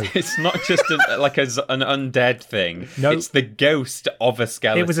so. It's not just an undead thing. No. It's the ghost of a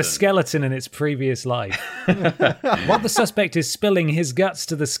skeleton. It was a skeleton in its previous life. While the suspect is spilling his guts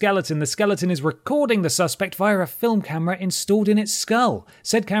to the skeleton is recording the suspect via a film camera installed in its skull.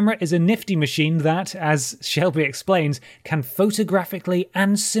 Said camera is a nifty machine that, as Shelby explains, can photographically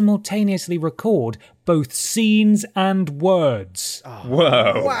and simultaneously record both scenes and words. Oh.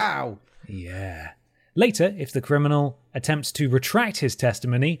 Whoa. Wow. Yeah. Later, if the criminal attempts to retract his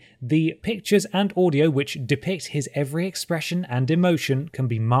testimony, the pictures and audio which depict his every expression and emotion can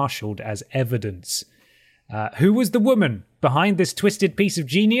be marshalled as evidence. Who was the woman behind this twisted piece of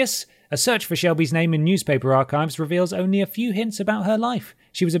genius? A search for Shelby's name in newspaper archives reveals only a few hints about her life.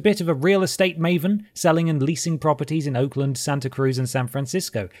 She was a bit of a real estate maven, selling and leasing properties in Oakland, Santa Cruz and San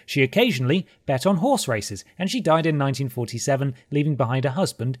Francisco. She occasionally bet on horse races, and she died in 1947, leaving behind a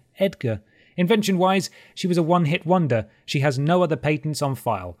husband, Edgar. Invention-wise, she was a one-hit wonder. She has no other patents on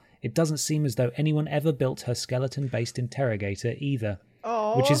file. It doesn't seem as though anyone ever built her skeleton-based interrogator either.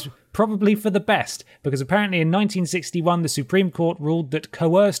 Aww. Which is probably for the best, because apparently in 1961 the Supreme Court ruled that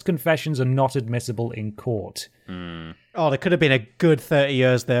coerced confessions are not admissible in court. Oh, there could have been a good 30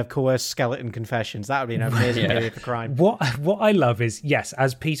 years there of coerced skeleton confessions. That would be an amazing period for crime. What I love is, yes,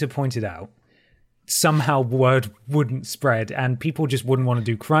 as Peter pointed out, somehow word wouldn't spread and people just wouldn't want to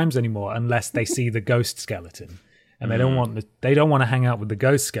do crimes anymore unless they see the ghost skeleton, and they don't want to hang out with the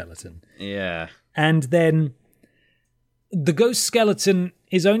ghost skeleton. Yeah. And then the ghost skeleton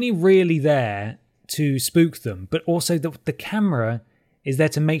is only really there to spook them, but also the camera is there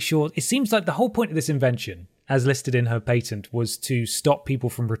to make sure. It seems like the whole point of this invention, as listed in her patent, was to stop people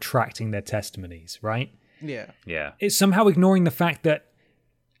from retracting their testimonies, right? Yeah. It's somehow ignoring the fact that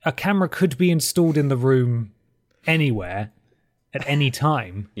a camera could be installed in the room anywhere at any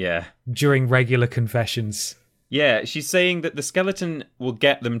time. Yeah. During regular confessions. Yeah, she's saying that the skeleton will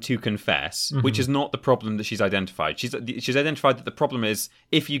get them to confess, which is not the problem that she's identified. She's identified that the problem is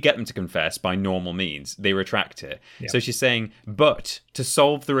if you get them to confess by normal means, they retract it. Yeah. So she's saying, but to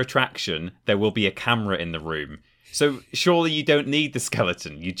solve the retraction, there will be a camera in the room. So surely you don't need the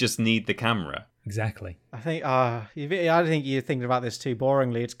skeleton, you just need the camera. Exactly. I think you're thinking about this too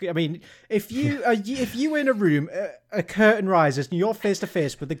boringly. I mean, if you were in a room, a curtain rises, and you're face to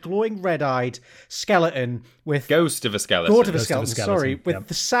face with a glowing red-eyed skeleton with Ghost of a skeleton. Sorry, with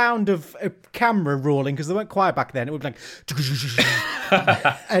the sound of a camera rolling because they weren't quiet back then. It would be like,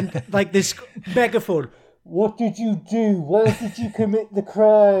 and like this megaphone. What did you do? Why did you commit the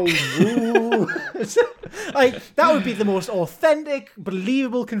crime? Like, that would be the most authentic,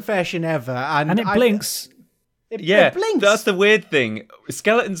 believable confession ever. And it blinks. It blinks. That's the weird thing.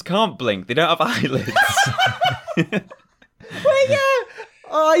 Skeletons can't blink. They don't have eyelids. Well, yeah.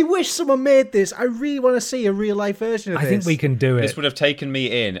 I wish someone made this. I really want to see a real life version of this. I think we can do it. This would have taken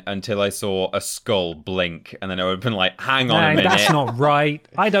me in until I saw a skull blink, and then I would have been like, hang on a minute. That's not right.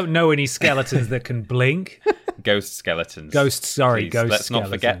 I don't know any skeletons that can blink. Ghost skeletons. Ghost Let's skeletons. not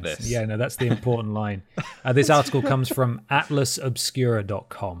forget this. Yeah, no, that's the important line. This article comes from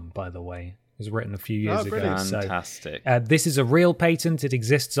atlasobscura.com, by the way. It was written a few years ago. Fantastic. So, this is a real patent. It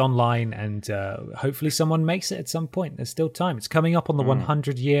exists online, and hopefully someone makes it at some point. There's still time. It's coming up on the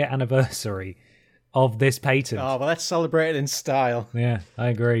 100-year anniversary of this patent. Oh, well, let's celebrate it in style. Yeah, I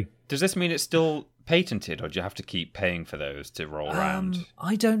agree. Does this mean it's still patented, or do you have to keep paying for those to roll around?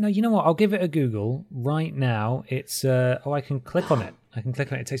 I don't know. You know what? I'll give it a Google right now. It's I can click on it.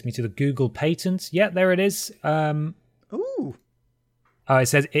 It takes me to the Google patent. Yeah, there it is. Ooh. Oh, it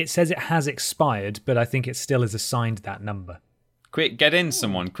says it has expired, but I think it still is assigned that number. Quick, get in,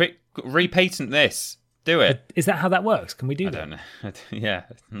 someone. Quick, repatent this. Do it. Is that how that works? Can we do that? I don't know. Yeah,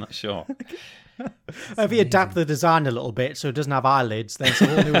 I'm not sure. If you adapt the design a little bit so it doesn't have eyelids, then it's a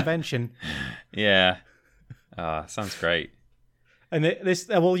whole new invention. Yeah. Sounds great. And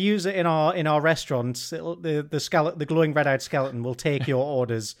we'll use it in our restaurants. The glowing red-eyed skeleton will take your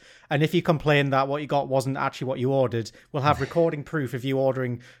orders, and if you complain that what you got wasn't actually what you ordered, we'll have recording proof of you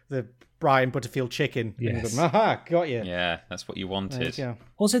ordering the Brian Butterfield chicken. Yes. Go, aha, got you. Yeah, that's what you wanted.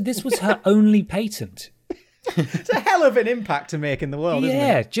 Also, this was her only patent. It's a hell of an impact to make in the world, isn't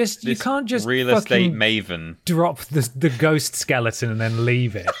it? Yeah, you can't just real estate maven drop the ghost skeleton and then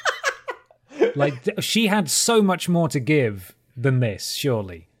leave it. Like, she had so much more to give than this,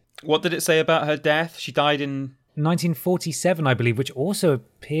 surely. What did it say about her death? She died in 1947, I believe, which also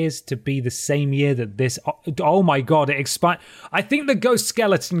appears to be the same year that this... Oh my god, it expired. I think the ghost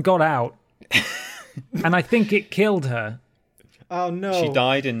skeleton got out. And I think it killed her. Oh no. She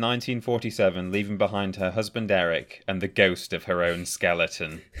died in 1947, leaving behind her husband Eric and the ghost of her own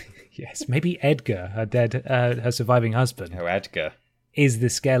skeleton. Yes, maybe Edgar, her surviving husband. Oh, Edgar. Is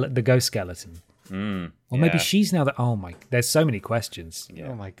the ghost skeleton. Or maybe she's now oh my, there's so many questions. Yeah.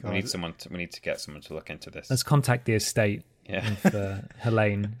 Oh my god. We need to get someone to look into this. Let's contact the estate of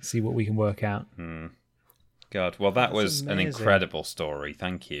Helene, see what we can work out. God, well, that was amazing. an incredible story.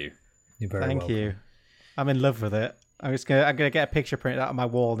 Thank you. You're very Thank welcome. you. I'm in love with it. I'm gonna get a picture printed out on my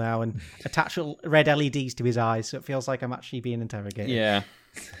wall now and attach little red LEDs to his eyes, so it feels like I'm actually being interrogated. Yeah.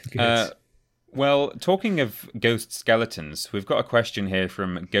 Good. Well, talking of ghost skeletons, we've got a question here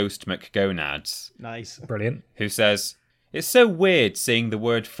from Ghost McGonads. Nice. Brilliant. Who says, "It's so weird seeing the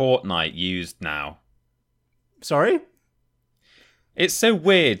word fortnight used now." Sorry? It's so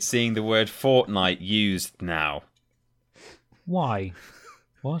weird seeing the word fortnight used now. Why?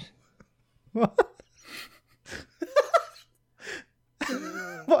 What?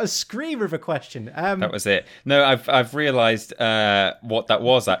 What a screamer of a question. That was it. No, I've realised what that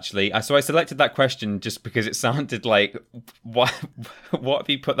was actually. So I selected that question just because it sounded like, what have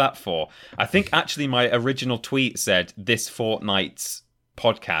you put that for? I think actually my original tweet said this fortnight's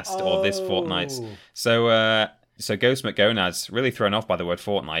podcast or this fortnight's. So Ghost McGonads really thrown off by the word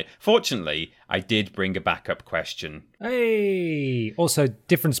fortnight. Fortunately, I did bring a backup question. Hey! Also,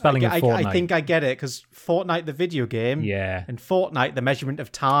 different spelling of Fortnite. I think I get it, because Fortnite, the video game, and Fortnite, the measurement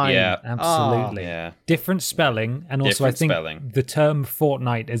of time. Yeah. Absolutely. Yeah. Different spelling, and also Different I think spelling. the term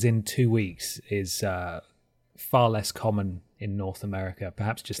fortnight as in 2 weeks is far less common in North America,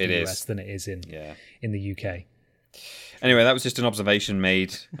 perhaps just in the US than it is in the UK. Anyway, that was just an observation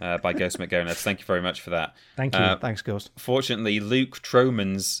made by Ghost McGonads. Thank you very much for that. Thank you. Thanks, Ghost. Fortunately, Luke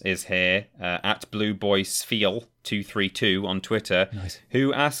Tromans is here at BlueBoySfeel232 on Twitter,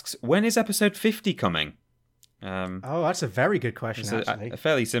 who asks, when is episode 50 coming? That's a very good question, actually. A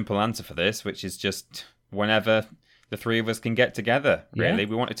fairly simple answer for this, which is just whenever the three of us can get together, really.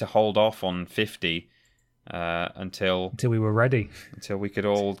 We wanted to hold off on 50 until we were ready. Until we could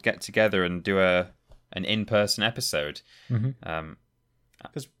all get together and do an in-person episode.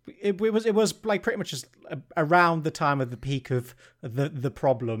 because it was like pretty much just around the time of the peak of the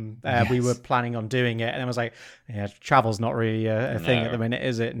problem. We were planning on doing it, and I was like, yeah, travel's not really a thing at the minute,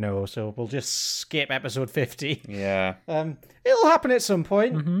 is it? No, so we'll just skip episode 50. Yeah. It'll happen at some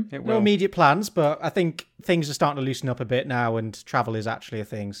point. Mm-hmm. No immediate plans, but I think things are starting to loosen up a bit now, and travel is actually a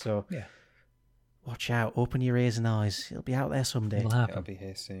thing. So yeah, watch out, open your ears and eyes. It'll be out there someday. It'll be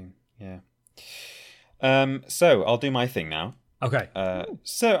here soon. Yeah. So I'll do my thing now. Okay.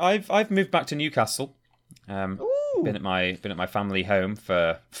 So I've moved back to Newcastle. Been at my family home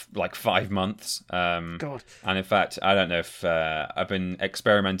for like 5 months. God. And in fact, I don't know if I've been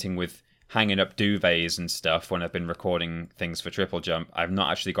experimenting with hanging up duvets and stuff when I've been recording things for Triple Jump. I've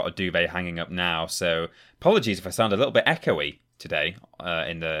not actually got a duvet hanging up now, so apologies if I sound a little bit echoey today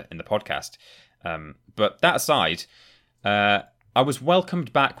in the podcast. But that aside, I was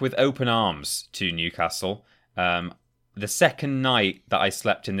welcomed back with open arms to Newcastle. The second night that I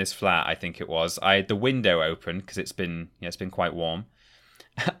slept in this flat, I think it was, I had the window open because it's been quite warm.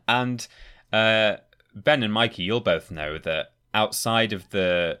 And Ben and Mikey, you'll both know that outside of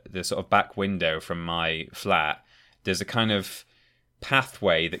the sort of back window from my flat, there's a kind of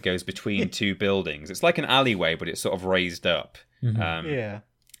pathway that goes between two buildings. It's like an alleyway, but it's sort of raised up. Yeah.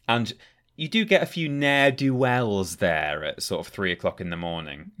 And you do get a few ne'er-do-wells there at sort of 3 o'clock in the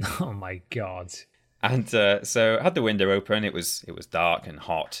morning. Oh my God. And so I had the window open. It was dark and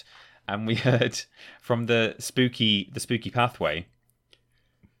hot, and we heard from the spooky pathway,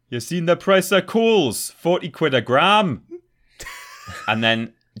 "You seen the price of coals? 40 quid a gram." And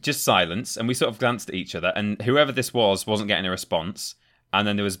then just silence, and we sort of glanced at each other, and whoever this wasn't getting a response. And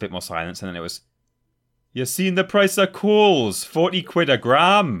then there was a bit more silence, and then it was, "You seen the price of coals? 40 quid a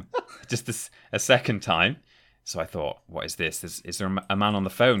gram." Just a second time. So I thought, what is this? Is there a man on the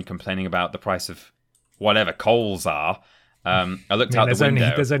phone complaining about the price of whatever coals are? I looked out the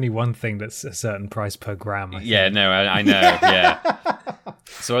window. There's only one thing that's a certain price per gram. I know. Yeah.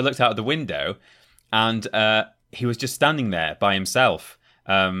 So I looked out of the window, and he was just standing there by himself.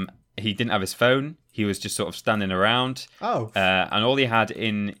 He didn't have his phone. He was just sort of standing around. Oh. And all he had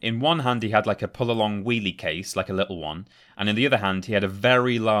in one hand, he had like a pull-along wheelie case, like a little one. And in the other hand, he had a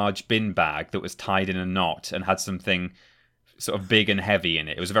very large bin bag that was tied in a knot and had something sort of big and heavy in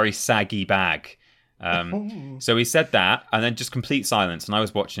it. It was a very saggy bag. So he said that, and then just complete silence. And I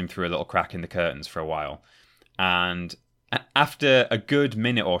was watching him through a little crack in the curtains for a while. And after a good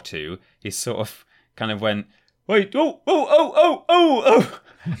minute or two, he sort of kind of went, "Wait, oh,"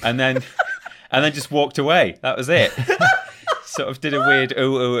 and then just walked away. That was it. Sort of did a weird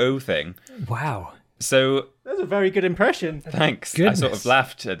oh thing. Wow. So that's a very good impression. Thanks. Goodness. I sort of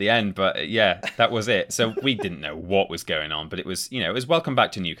laughed at the end, but yeah, that was it. So we didn't know what was going on, but it was welcome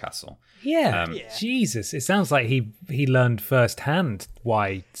back to Newcastle. Yeah. Jesus. It sounds like he learned firsthand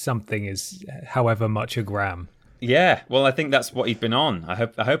why something is however much a gram. Yeah. Well, I think that's what he'd been on. I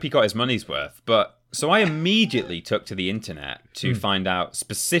hope he got his money's worth. But so I immediately took to the internet to find out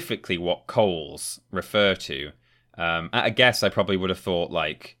specifically what coals refer to. At a guess, I probably would have thought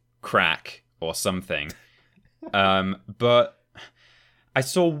like crack or something. But I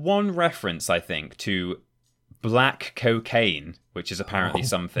saw one reference, I think, to black cocaine, which is apparently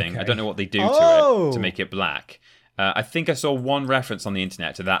something. Okay. I don't know what they do to it to make it black. I think I saw one reference on the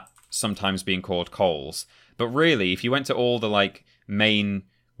internet to that sometimes being called coals. But really, if you went to all the like main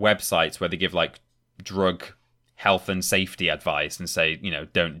websites where they give like drug health and safety advice and say,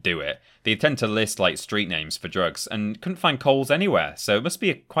 don't do it, they tend to list like street names for drugs, and couldn't find coals anywhere. So it must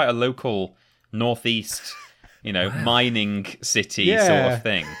be quite a local northeast, mining city sort of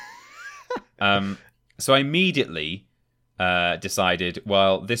thing. So I immediately decided,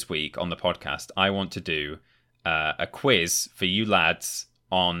 well, this week on the podcast, I want to do a quiz for you lads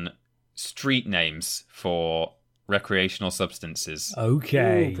on street names for recreational substances.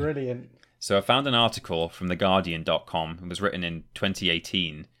 Okay. Ooh, brilliant. So I found an article from theguardian.com. It was written in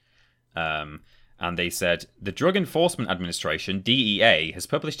 2018. And they said, the Drug Enforcement Administration, DEA, has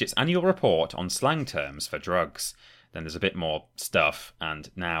published its annual report on slang terms for drugs. Then there's a bit more stuff,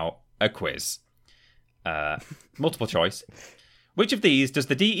 and now a quiz. Multiple choice. Which of these does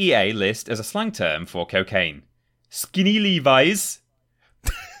the DEA list as a slang term for cocaine? Skinny Levi's,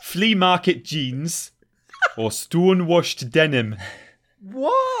 flea market jeans, or stonewashed denim?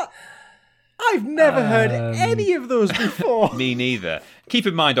 What? I've never heard any of those before. Me neither. Keep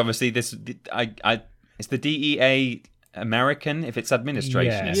in mind, obviously, it's the DEA American. If it's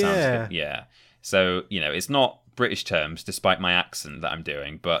administration, it sounds yeah. So it's not British terms, despite my accent that I'm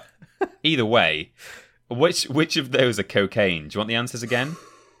doing. But either way, which of those are cocaine? Do you want the answers again?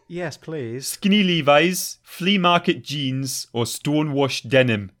 Yes, please. Skinny Levi's, flea market jeans, or stonewashed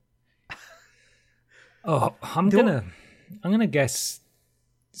denim? Oh, I'm gonna guess.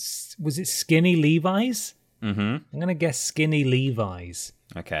 Was it skinny Levi's? Mm-hmm. I'm gonna guess skinny Levi's.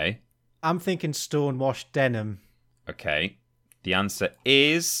 Okay. I'm thinking stonewashed denim. Okay. The answer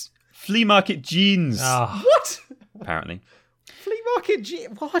is flea market jeans. Ah, What? Apparently. Flea market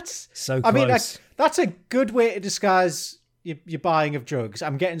what? so I mean, close. that's a good way to disguise your buying of drugs.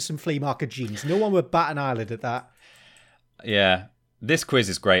 I'm getting some flea market jeans. No one would bat an eyelid at that. Yeah. This quiz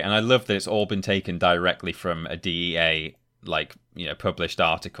is great, and I love that it's all been taken directly from a DEA, published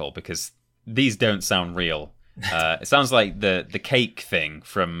article, because these don't sound real. It sounds like the cake thing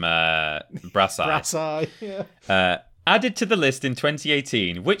from Brass Eye. Brass eye, yeah. Added to the list in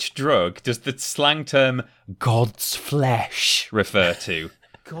 2018, which drug does the slang term God's flesh refer to?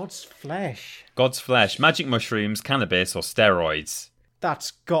 God's flesh. God's flesh, magic mushrooms, cannabis, or steroids?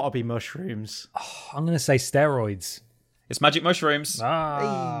 That's gotta be mushrooms. I'm gonna say steroids. It's magic mushrooms.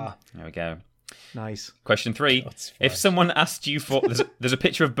 Ah, There we go. Nice. Question 3. God's flesh. If someone asked you for... There's a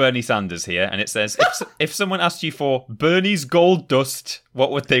picture of Bernie Sanders here, and it says, if someone asked you for Bernie's gold dust,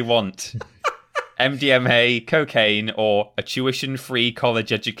 what would they want? MDMA, cocaine, or a tuition-free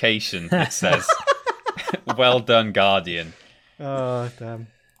college education, it says. Well done, Guardian. Oh, damn.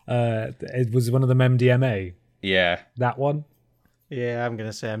 it was one of them MDMA. Yeah. That one. Yeah, I'm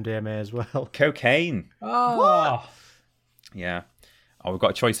gonna say MDMA as well. Cocaine. Oh, Yeah. Oh, we've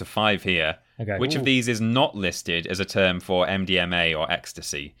got a choice of 5 here. Okay. Which of Ooh. these is not listed as a term for MDMA or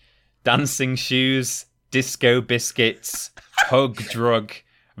ecstasy? Dancing shoes, disco biscuits, hug drug,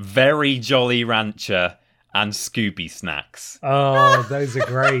 very jolly rancher, and Scooby snacks. Oh, those are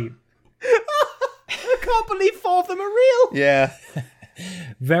great. I can't believe 4 of them are real. Yeah.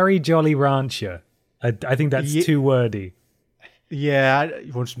 Very Jolly Rancher. I think that's too wordy. Yeah,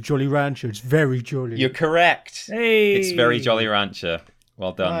 you want some Jolly Rancher? It's very jolly. You're correct. Hey, It's very jolly rancher.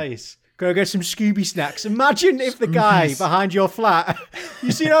 Well done. Nice. Go get some Scooby snacks. Imagine if the guy behind your flat,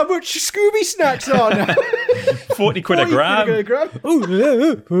 you see how much Scooby snacks are now? 40 quid a gram.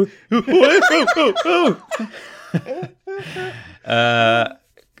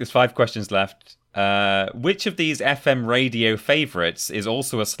 There's 5 questions left. Which of these FM radio favourites is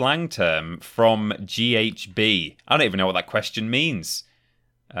also a slang term from GHB? I don't even know what that question means.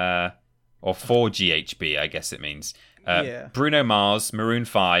 Or for GHB, I guess it means. Yeah. Bruno Mars, Maroon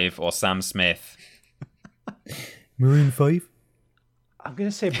 5, or Sam Smith? Maroon 5. I'm going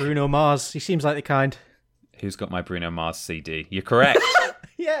to say Bruno Mars. He seems like the kind. Who's got my Bruno Mars CD? You're correct.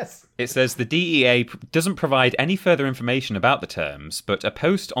 Yes. It says the DEA doesn't provide any further information about the terms, but a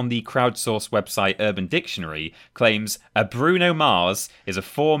post on the crowdsourced website Urban Dictionary claims a Bruno Mars is a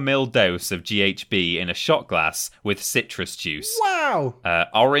 4 ml dose of GHB in a shot glass with citrus juice. Wow.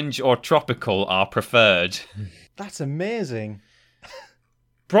 Orange or tropical are preferred. That's amazing.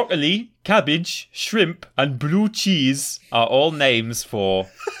 Broccoli, cabbage, shrimp, and blue cheese are all names for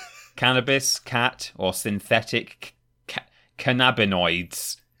cannabis, cat, or synthetic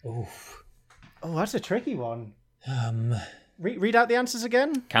cannabinoids. Oh, that's a tricky one. Read out the answers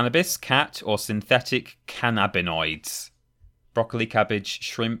again. Cannabis, cat, or synthetic cannabinoids. Broccoli, cabbage,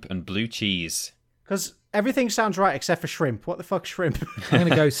 shrimp, and blue cheese. Because everything sounds right except for shrimp. What the fuck, shrimp? I'm going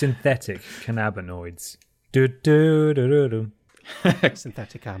to go synthetic cannabinoids. Do-do-do-do-do.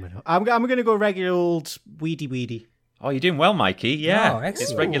 Synthetic amino. I'm going to go regular old weedy. Oh, you're doing well, Mikey. Yeah, Oh,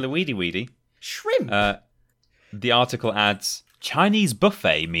 excellent. it's regular weedy. Shrimp. The article adds, Chinese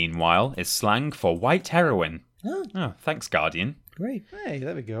buffet, meanwhile, is slang for white heroin. Oh, thanks, Guardian. Great. Hey,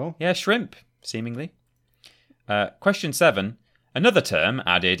 there we go. Yeah, shrimp, seemingly. Question 7. Another term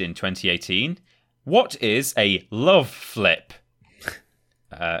added in 2018. What is a love flip?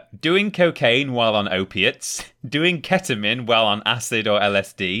 Doing cocaine while on opiates, doing ketamine while on acid or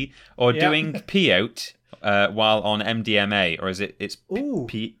LSD, or doing peyote while on MDMA, or is it? It's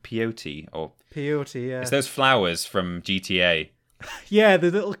peyote or Peyote, yeah. it's those flowers from GTA. Yeah,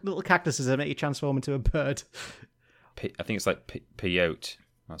 the little cactuses that make you transform into a bird. I think it's like peyote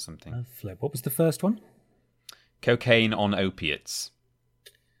or something. Flip. What was the first one? Cocaine on opiates.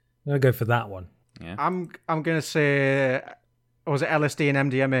 I'm going to go for that one. Yeah. I'm going to say, was it LSD and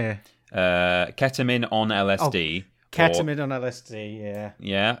MDMA? Ketamine on LSD. Ketamine on LSD, yeah.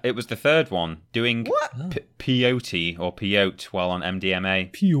 Yeah, it was the third one. Doing peyote or peyote while on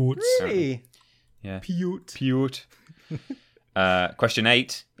MDMA. Peyote. Really? Yeah. Peyote. Question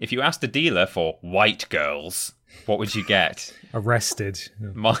 8. If you asked a dealer for white girls, what would you get? Arrested.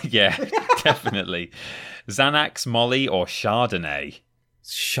 Yeah, definitely. Xanax, Molly, or Chardonnay?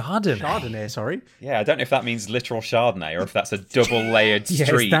 Chardonnay. Chardonnay, sorry. Yeah, I don't know if that means literal Chardonnay or if that's a double-layered Yeah,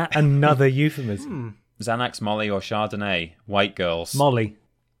 street. is that another euphemism? Xanax, Molly, or Chardonnay? White girls. Molly.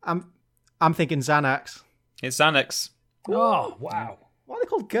 I'm thinking Xanax. It's Xanax. Oh, wow. Why are they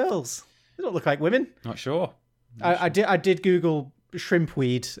called girls? They don't look like women. Not sure. I did Google shrimp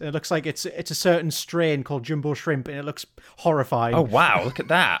weed. It looks like it's a certain strain called jumbo shrimp, and it looks horrifying. Oh, wow, look at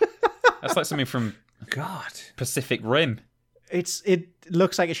that. That's like something from God. Pacific Rim. It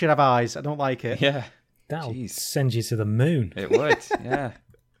looks like it should have eyes. I don't like it. Yeah, That'll Jeez. send you to the moon. it would, yeah.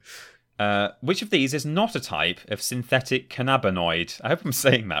 Which of these is not a type of synthetic cannabinoid? I hope I'm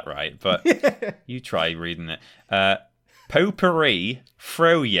saying that right, but you try reading it. Potpourri,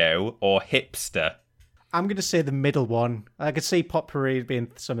 froyo, or hipster? I'm going to say the middle one. I could see potpourri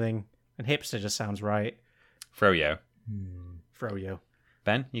being something, and hipster just sounds right. Froyo. Froyo.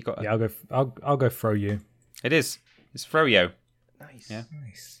 Ben, you got Yeah, I'll go throw you. It is. It's froyo. Nice. Yeah.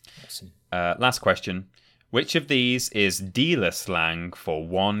 Nice. Awesome. Last question. Which of these is dealer slang for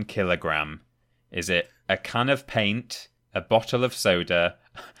 1 kilogram? Is it a can of paint, a bottle of soda,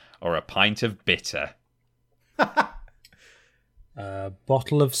 or a pint of bitter?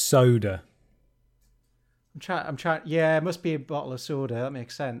 Bottle of soda. I'm trying. Yeah, it must be a bottle of soda. That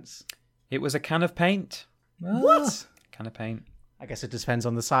makes sense. It was a can of paint. What? Can of paint. I guess it depends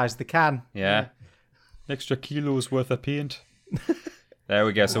on the size of the can. Yeah. Extra kilos worth of paint. There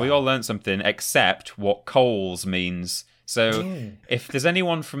we go. So we all learned something except what Coles means. So if there's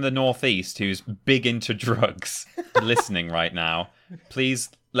anyone from the Northeast who's big into drugs listening right now, please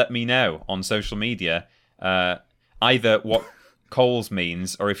let me know on social media either what Coles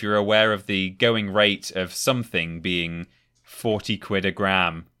means or if you're aware of the going rate of something being 40 quid a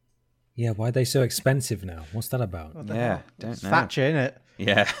gram. Yeah, why are they so expensive now? What's that about? Yeah, don't It's know. Thatcher, innit?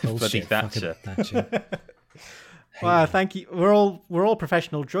 Yeah, bloody Bullshit, Thatcher. fucking Thatcher. Well, thank you. We're all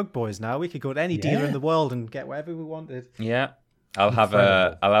professional drug boys now. We could go to any dealer Yeah. in the world and get whatever we wanted. Yeah. I'll have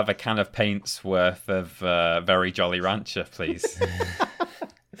a can of paint's worth of Very Jolly Rancher, please.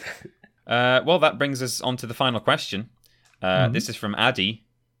 Well, that brings us on to the final question. This is from Addy,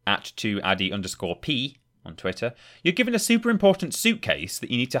 @2addy_p on Twitter. You're given a super important suitcase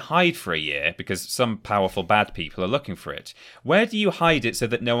that you need to hide for a year because some powerful bad people are looking for it. Where do you hide it so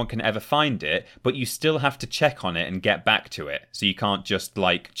that no one can ever find it, but you still have to check on it and get back to it? So you can't just,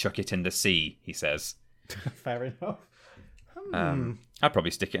 chuck it in the sea, he says. Fair enough. I'd probably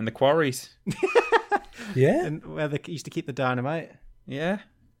stick it in the quarries. Yeah. And where they used to keep the dynamite. Yeah.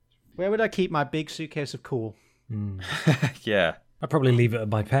 Where would I keep my big suitcase of coal? Yeah. I'd probably leave it at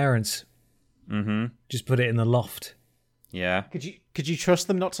my parents'. Mm-hmm. Just put it in the loft. Yeah. Could you trust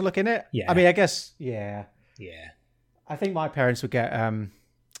them not to look in it? Yeah. I mean, I guess, yeah. Yeah. I think my parents would get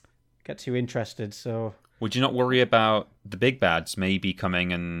too interested, so... Would you not worry about the big bads maybe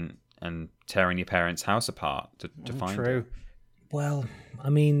coming and tearing your parents' house apart to find True. it? Well, I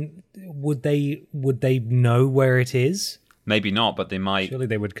mean, would they know where it is? Maybe not, but they might. Surely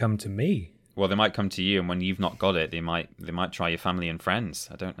they would come to me. Well, they might come to you, and when you've not got it, they might try your family and friends.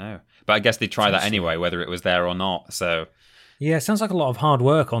 I don't know, but I guess they'd try that anyway, whether it was there or not. So, Yeah, it sounds like a lot of hard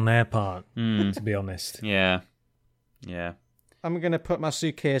work on their part, to be honest. yeah. I'm going to put my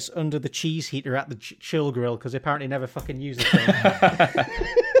suitcase under the cheese heater at the chill grill because they apparently never fucking use it.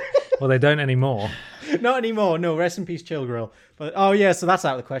 Well, they don't anymore. Not anymore. No, rest in peace, chill grill. But oh yeah, so that's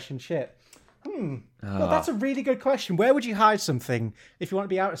out of the question. Shit. Well, that's a really good question. Where would you hide something if you want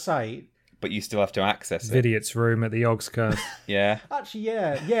to be out of sight? But you still have to access it. Vidiots' room at the Yogscast. Yeah. Actually,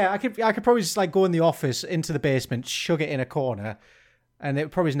 yeah. I could probably just go in the office into the basement, shug it in a corner, and it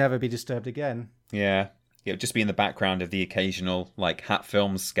would probably never be disturbed again. Yeah. It would just be in the background of the occasional Hat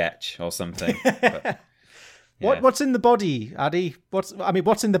Films sketch or something. But, yeah. What's in the body, Addy? What's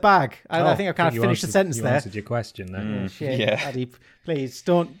in the bag? I think I've kind of finished the sentence you there. answered your question there. Shit, Yeah. Addy, please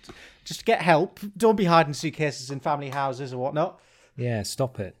don't. Just get help. Don't be hiding suitcases in family houses or whatnot. Yeah,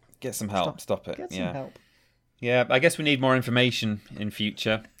 stop it. Get some help. Stop it. Get yeah. some help. Yeah, I guess we need more information in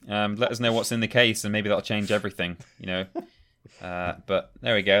future. Let us know what's in the case, and maybe that'll change everything. But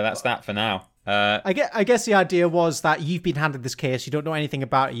there we go. That's that for now. I guess the idea was that you've been handed this case, you don't know anything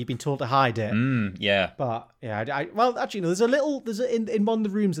about it, you've been told to hide it. Yeah. But yeah, well, actually, no. In one of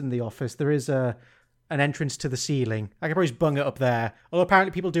the rooms in the office, there is an entrance to the ceiling. I could probably just bung it up there. Although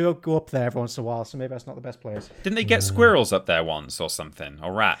apparently people do go up there every once in a while, so maybe that's not the best place. Didn't they get squirrels up there once or something,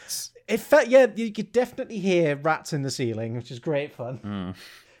 or rats? It felt, yeah, you could definitely hear rats in the ceiling, which is great fun.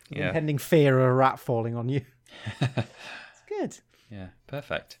 Yeah. Impending fear of a rat falling on you. It's good. Yeah.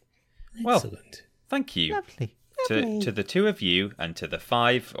 Perfect. Excellent. Well, thank you Lovely. to the two of you and to the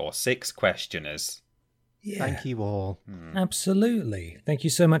 5 or 6 questioners. Yeah. Thank you all. Absolutely. Thank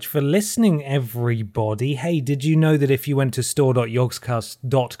you so much for listening, everybody. Hey, did you know that if you went to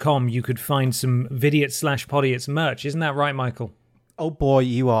store.yogscast.com, you could find some Vidiots/Podiots merch? Isn't that right, Michael? Oh boy,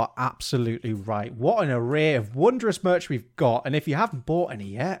 you are absolutely right. What an array of wondrous merch we've got. And if you haven't bought any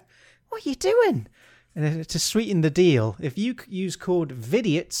yet, what are you doing? And to sweeten the deal, if you use code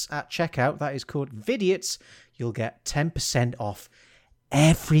VIDIOTS at checkout, that is code VIDIOTS, you'll get 10% off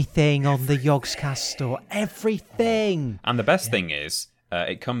everything on the Yogscast store. Everything. And the best thing is,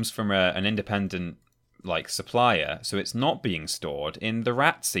 it comes from an independent supplier, so it's not being stored in the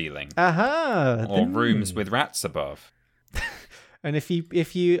rat ceiling or rooms with rats above. And if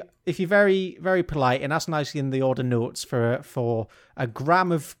you're very, very polite and ask nicely in the order notes for a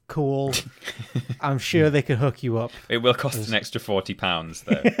gram of coal, I'm sure they could hook you up. It will cost an extra £40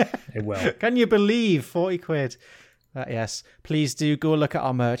 though. It will. Can you believe 40 quid? Yes, please do go look at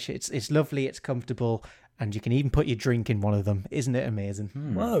our merch. It's lovely, it's comfortable, and you can even put your drink in one of them. Isn't it amazing?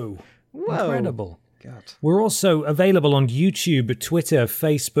 Whoa. Incredible. God. We're also available on YouTube, Twitter,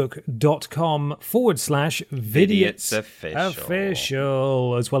 Facebook.com/Vidiots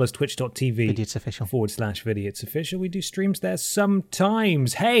Official, as well as Twitch.tv Vidiots Official /Vidiots Official. We do streams there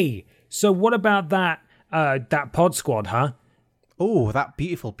sometimes. Hey, so what about that pod squad, huh? Oh, that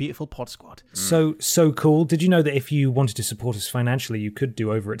beautiful, beautiful pod squad. So cool. Did you know that if you wanted to support us financially, you could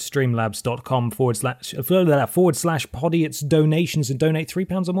do over at streamlabs.com /Podiots donations and donate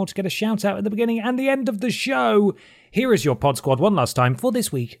 £3 or more to get a shout out at the beginning and the end of the show. Here is your pod squad one last time for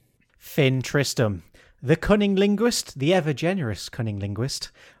this week. Finn Tristram, the cunning linguist, the ever generous cunning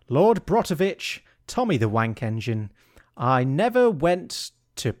linguist, Lord Brotovich, Tommy the Wank Engine, I never went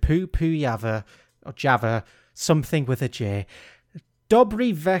to Poo Java, or Java, something with a J,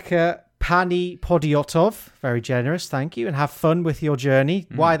 Dobry Veka Pani Podiotov, very generous, thank you, and have fun with your journey.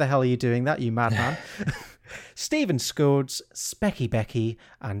 Why the hell are you doing that, you madman? Stephen Scodes, Specky Becky,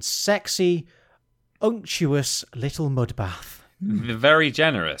 and sexy, unctuous little mudbath. The very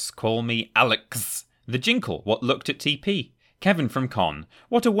generous, call me Alex. The Jinkle, what looked at TP. Kevin from Con,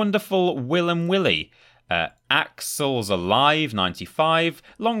 what a wonderful Willem Willie. Axel's Alive, 95,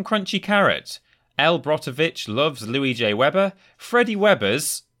 Long Crunchy Carrot. L. Brotovich loves Louis J. Weber. Freddie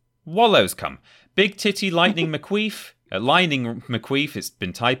Weber's Wallows come. Big Titty Lightning McQueef. Lightning McQueef, it's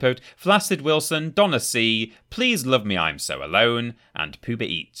been typoed. Flaccid Wilson. Donna C. Please Love Me, I'm So Alone. And Pooba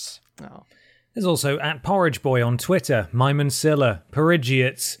Eats. Oh. There's also at Porridge Boy on Twitter, Myman Silla,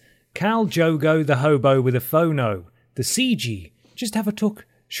 Perigiates, Cal Jogo the Hobo with a Phono, The CG, Just Have a Took,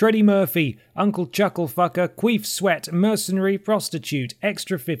 Shreddy Murphy, Uncle Chucklefucker, Queef Sweat, Mercenary Prostitute,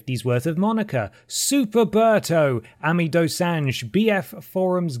 Extra 50's Worth of Monica, Super Berto, Ami Dosange, BF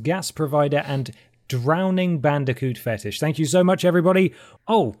Forums Gas Provider, and Drowning Bandicoot Fetish. Thank you so much, everybody.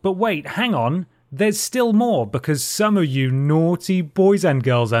 Oh, but wait, hang on. There's still more, because some of you naughty boys and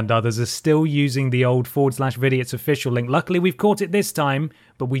girls and others are still using the old /Vidiots official link. Luckily, we've caught it this time,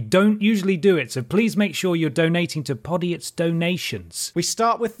 but we don't usually do it, so please make sure you're donating to Podiots donations. We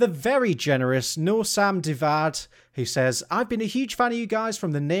start with the very generous No Sam Divad, who says, I've been a huge fan of you guys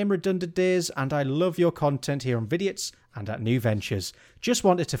from the name redundant days, and I love your content here on Vidiots and at New Ventures. Just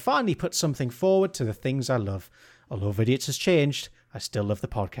wanted to finally put something forward to the things I love. Although Vidiots has changed, I still love the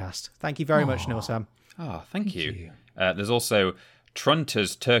podcast. Thank you very much, Noah Sam. Oh, thank you. There's also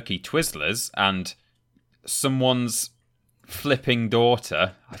Trunter's Turkey Twizzlers and someone's flipping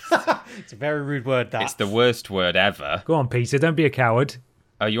daughter. It's a very rude word, that. It's the worst word ever. Go on, Peter, don't be a coward.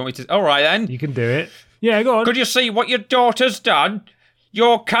 Oh, you want me to... All right, then. You can do it. Yeah, go on. Could you see what your daughter's done?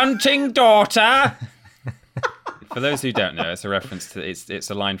 Your cunting daughter! For those who don't know, it's a reference to it's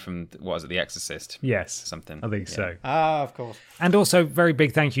a line from what is it, The Exorcist? Yes, something. I think so. Of course. And also, very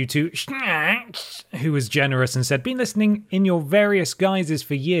big thank you to Snacks, who was generous and said, been listening in your various guises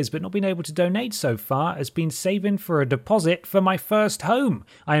for years, but not been able to donate so far. Has been saving for a deposit for my first home.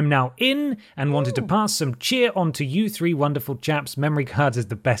 I am now in and wanted to pass some cheer on to you three wonderful chaps. Memory cards is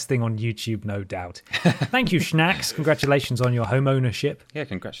the best thing on YouTube, no doubt. Thank you, Snacks. Congratulations on your home ownership. Yeah,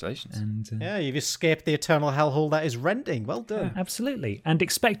 congratulations. And yeah, you've escaped the eternal hellhole that is renting. Well done. Absolutely. And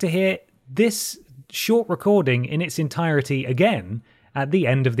expect to hear this short recording in its entirety again at the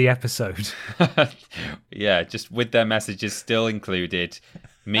end of the episode. Yeah, just with their messages still included.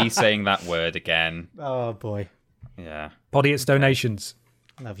 Me saying that word again. Oh, boy. Yeah. Podiots donations.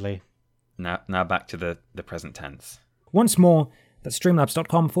 Lovely. Now back to the present tense. Once more, that's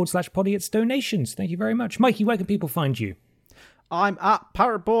streamlabs.com/Podiots donations. Thank you very much. Mikey, where can people find you? I'm at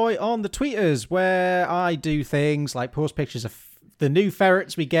Parrot Boy on the tweeters, where I do things like post pictures of the new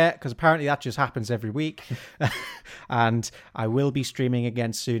ferrets we get, because apparently that just happens every week. And I will be streaming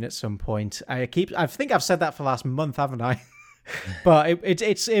again soon at some point. I think I've said that for the last month, haven't I? But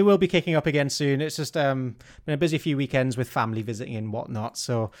it will be kicking up again soon. It's just been a busy few weekends with family visiting and whatnot.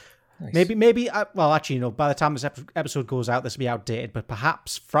 So nice. maybe well, actually, by the time this episode goes out, this will be outdated. But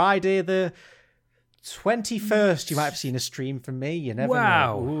perhaps Friday the 21st, you might have seen a stream from me. You never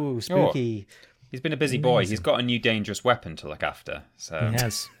know. Ooh, spooky. Oh, he's been a busy boy. He's got a new dangerous weapon to look after. So he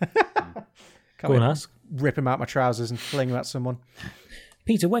has. Go on, ask. Rip him out my trousers and fling him at someone.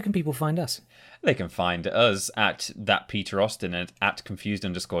 Peter, where can people find us? They can find us at that Peter Austin and at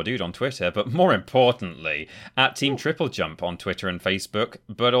confused_dude on Twitter, but more importantly, at Team Triple Jump on Twitter and Facebook,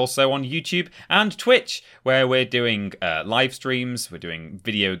 but also on YouTube and Twitch, where we're doing live streams, we're doing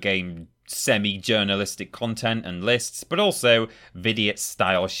video game semi-journalistic content and lists, but also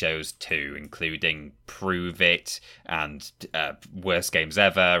Podiots-style shows too, including Prove It and Worst Games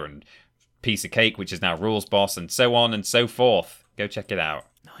Ever and Piece of Cake, which is now Rules Boss, and so on and so forth. Go check it out.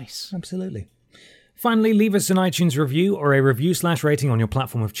 Nice. Absolutely. Finally, leave us an iTunes review or a review/rating on your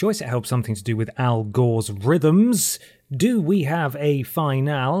platform of choice. It helps something to do with Al Gore's rhythms. Do we have a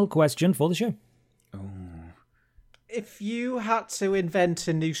final question for the show? If you had to invent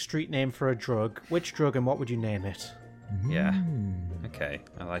a new street name for a drug, which drug and what would you name it? Yeah. Okay,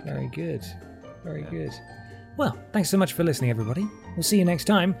 I like Very it. good. Very good. Well, thanks so much for listening, everybody. We'll see you next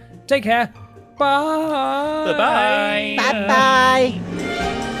time. Take care. Bye. Bye-bye. Bye-bye.